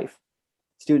see life.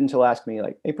 Students will ask me,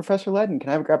 like, hey, Professor Ledden,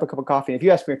 can I grab a cup of coffee? And if you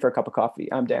ask me for a cup of coffee,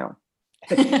 I'm down.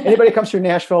 Anybody comes through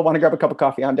Nashville, want to grab a cup of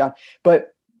coffee, I'm down.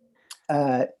 But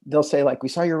they'll say, like, we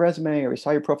saw your resume or we saw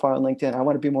your profile on LinkedIn. I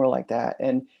want to be more like that.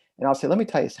 And I'll say, let me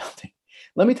tell you something.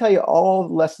 Let me tell you all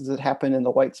the lessons that happen in the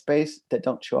white space that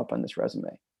don't show up on this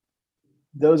resume.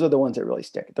 Those are the ones that really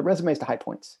stick. The resume is the high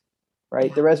points, right?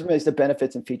 Yeah. The resume is the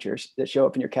benefits and features that show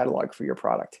up in your catalog for your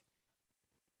product.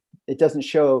 It doesn't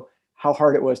show how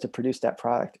hard it was to produce that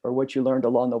product, or what you learned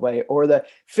along the way, or the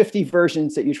 50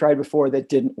 versions that you tried before that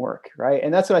didn't work, right?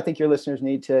 And that's what I think your listeners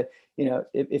need to,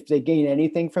 if they gain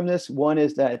anything from this, one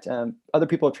is that other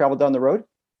people have traveled down the road.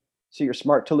 So you're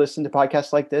smart to listen to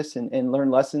podcasts like this and learn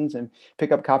lessons and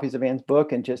pick up copies of Anne's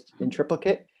book and just in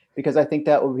triplicate, because I think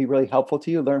that will be really helpful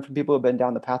to you. Learn from people who have been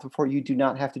down the path before. You do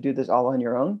not have to do this all on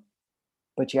your own,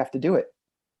 but you have to do it.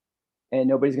 And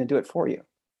nobody's going to do it for you.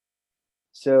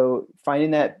 So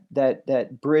finding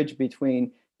that bridge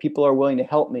between people are willing to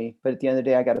help me, but at the end of the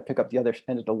day, I got to pick up the other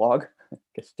end of the log.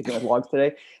 Sticking with logs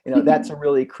today, that's a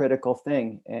really critical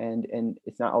thing. And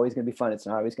it's not always going to be fun. It's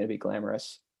not always going to be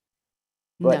glamorous,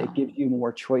 but it gives you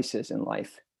more choices in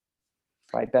life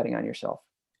by betting on yourself.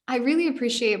 I really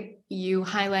appreciate you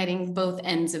highlighting both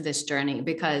ends of this journey,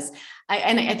 because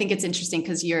I think it's interesting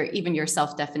because your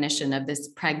self-definition of this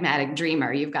pragmatic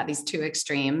dreamer, you've got these two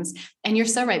extremes, and you're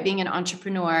so right. Being an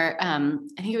entrepreneur, I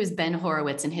think it was Ben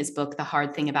Horowitz in his book, The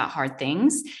Hard Thing About Hard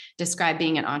Things, described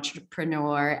being an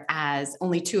entrepreneur as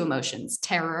only two emotions,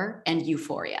 terror and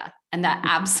euphoria. And that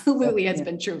absolutely has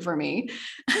been true for me.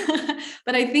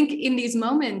 But I think in these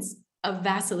moments of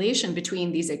vacillation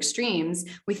between these extremes,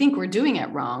 we think we're doing it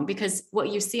wrong, because what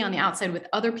you see on the outside with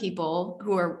other people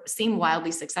who seem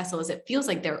wildly successful is it feels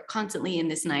like they're constantly in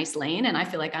this nice lane. And I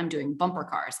feel like I'm doing bumper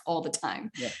cars all the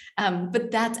time. Yeah. But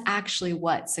that's actually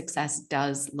what success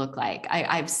does look like.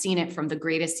 I've seen it from the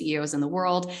greatest CEOs in the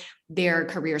world. their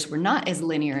careers were not as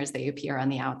linear as they appear on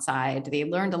the outside. They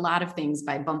learned a lot of things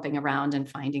by bumping around and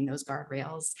finding those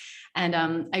guardrails. And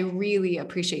I really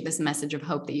appreciate this message of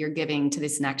hope that you're giving to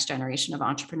this next generation of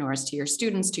entrepreneurs, to your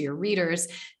students, to your readers,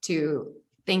 to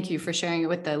thank you for sharing it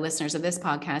with the listeners of this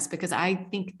podcast, because I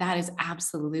think that is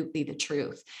absolutely the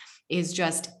truth, is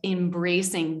just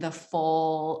embracing the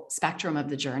full spectrum of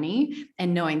the journey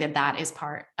and knowing that that is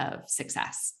part of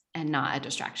success and not a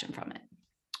distraction from it.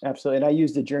 Absolutely. And I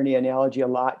use the journey analogy a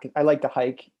lot because I like to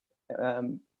hike.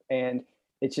 And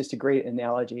it's just a great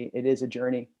analogy. It is a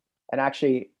journey. And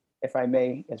actually, if I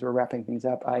may, as we're wrapping things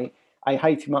up, I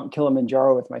hiked Mount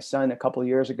Kilimanjaro with my son a couple of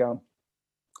years ago.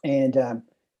 And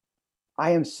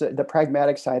the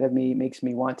pragmatic side of me makes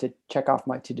me want to check off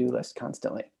my to-do list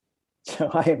constantly. So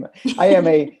I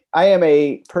am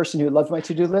a person who loves my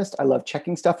to-do list. I love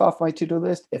checking stuff off my to-do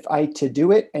list. If I to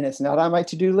do it and it's not on my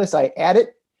to-do list, I add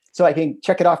it so I can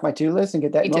check it off my to-do list and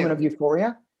get that moment of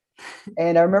euphoria.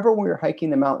 And I remember when we were hiking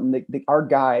the mountain, our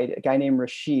guide, a guy named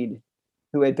Rashid,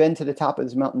 who had been to the top of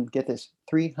this mountain, get this,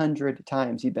 300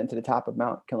 times he'd been to the top of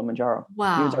Mount Kilimanjaro.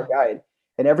 Wow. He was our guide.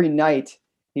 And every night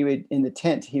he would, in the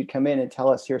tent, he'd come in and tell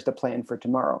us, here's the plan for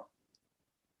tomorrow.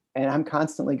 And I'm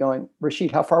constantly going,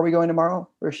 Rashid, how far are we going tomorrow?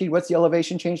 Rashid, what's the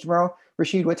elevation change tomorrow?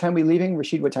 Rashid, what time are we leaving?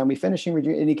 Rashid, what time are we finishing?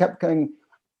 And he kept going,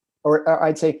 or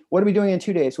I'd say, what are we doing in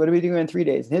 2 days? What are we doing in 3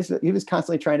 days? And he was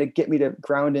constantly trying to get me to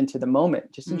ground into the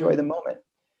moment, just enjoy the moment.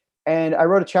 And I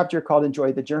wrote a chapter called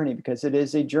Enjoy the Journey, because it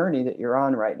is a journey that you're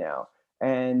on right now.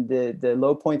 And the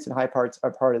low points and high parts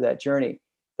are part of that journey.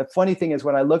 The funny thing is,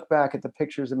 when I look back at the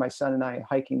pictures of my son and I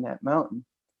hiking that mountain,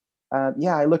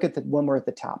 I look at the when we're at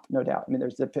the top, no doubt. I mean,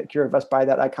 there's the picture of us by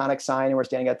that iconic sign and we're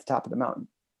standing at the top of the mountain.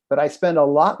 But I spend a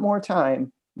lot more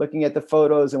time looking at the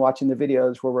photos and watching the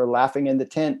videos where we're laughing in the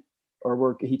tent,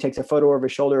 or he takes a photo over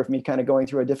his shoulder of me kind of going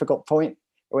through a difficult point,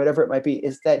 or whatever it might be.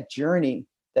 It's that journey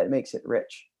that makes it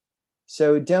rich.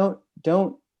 So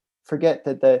don't forget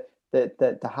that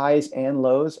the highs and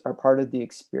lows are part of the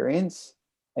experience,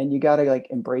 and you got to like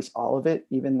embrace all of it,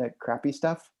 even the crappy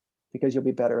stuff, because you'll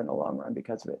be better in the long run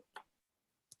because of it.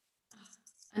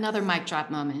 Another mic drop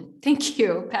moment. Thank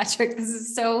you, Patrick. This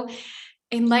is so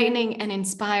enlightening and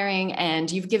inspiring. And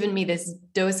you've given me this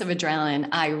dose of adrenaline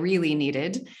I really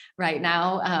needed right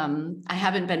now. I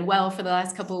haven't been well for the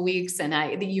last couple of weeks,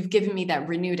 and you've given me that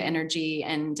renewed energy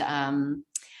and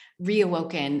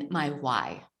reawoken my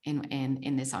why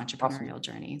in this entrepreneurial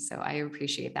journey. So I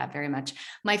appreciate that very much.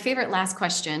 My favorite last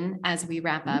question as we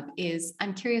wrap up is,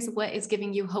 I'm curious, what is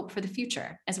giving you hope for the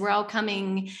future? As we're all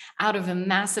coming out of a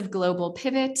massive global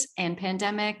pivot and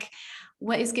pandemic,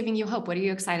 what is giving you hope? What are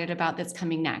you excited about that's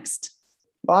coming next?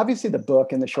 Well, obviously the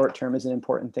book in the short term is an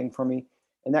important thing for me,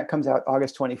 and that comes out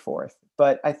August 24th.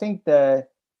 But I think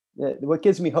what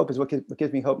gives me hope is what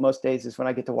gives me hope most days is when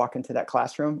I get to walk into that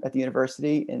classroom at the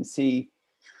university and see,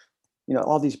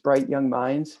 all these bright young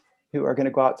minds who are going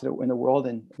to go out in the world.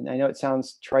 And I know it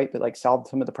sounds trite, but like solve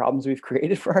some of the problems we've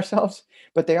created for ourselves,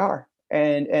 but they are.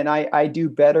 And I do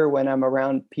better when I'm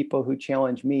around people who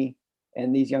challenge me,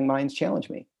 and these young minds challenge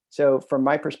me. So from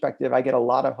my perspective, I get a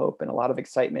lot of hope and a lot of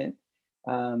excitement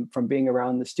from being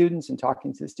around the students and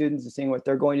talking to the students and seeing what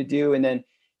they're going to do, and then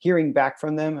hearing back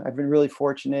from them. I've been really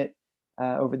fortunate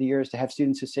over the years to have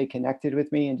students who stay connected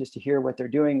with me, and just to hear what they're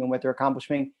doing and what they're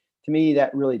accomplishing. To me,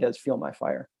 that really does fuel my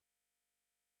fire.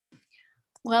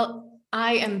 Well,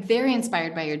 I am very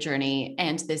inspired by your journey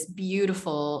and this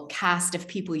beautiful cast of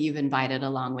people you've invited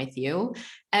along with you.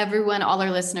 Everyone, all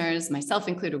our listeners, myself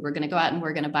included, we're going to go out and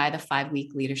we're going to buy the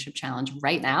 5-week leadership challenge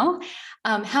right now.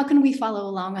 How can we follow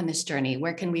along on this journey?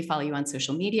 Where can we follow you on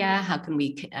social media? How can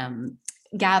we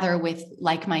gather with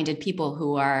like-minded people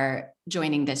who are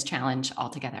joining this challenge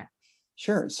all together?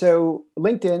 Sure. So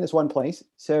LinkedIn is one place.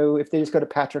 So if they just go to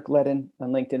Patrick Ledden on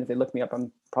LinkedIn, if they look me up,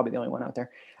 I'm probably the only one out there.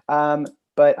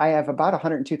 But I have about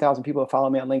 102,000 people who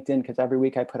follow me on LinkedIn, because every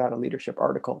week I put out a leadership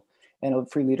article and a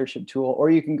free leadership tool.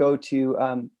 Or you can go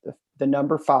to the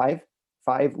number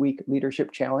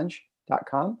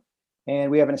 5weekleadershipchallenge.com.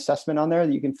 And we have an assessment on there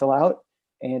that you can fill out,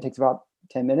 and it takes about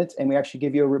 10 minutes. And we actually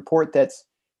give you a report that's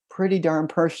pretty darn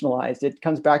personalized. It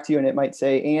comes back to you and it might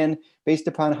say, Anne, based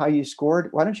upon how you scored,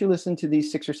 why don't you listen to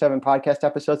these 6 or 7 podcast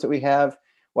episodes that we have?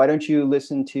 Why don't you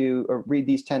listen to or read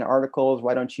these 10 articles?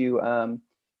 Why don't you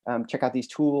check out these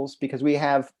tools? Because we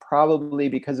have, probably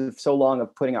because of so long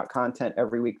of putting out content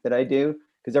every week that I do,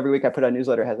 because every week I put out a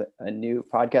newsletter, has a new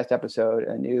podcast episode,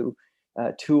 a new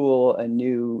tool, a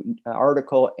new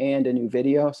article, and a new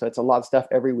video. So it's a lot of stuff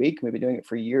every week. We've been doing it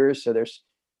for years. So there's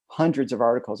hundreds of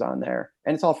articles on there,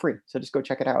 and it's all free. So just go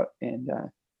check it out and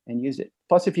use it.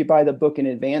 Plus, if you buy the book in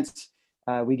advance,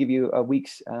 We give you a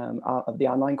week's of the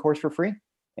online course for free,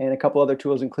 and a couple other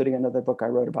tools, including another book I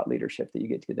wrote about leadership that you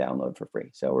get to download for free.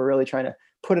 So we're really trying to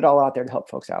put it all out there to help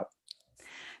folks out.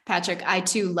 Patrick, I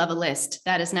too love a list.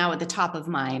 That is now at the top of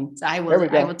mine. So I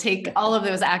will take all of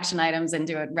those action items and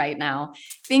do it right now.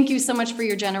 Thank you so much for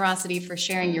your generosity, for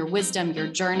sharing your wisdom, your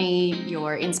journey,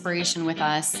 your inspiration with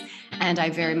us. And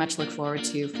I very much look forward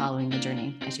to following the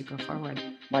journey as you go forward.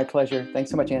 My pleasure.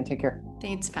 Thanks so much, Anne. Take care.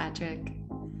 Thanks, Patrick.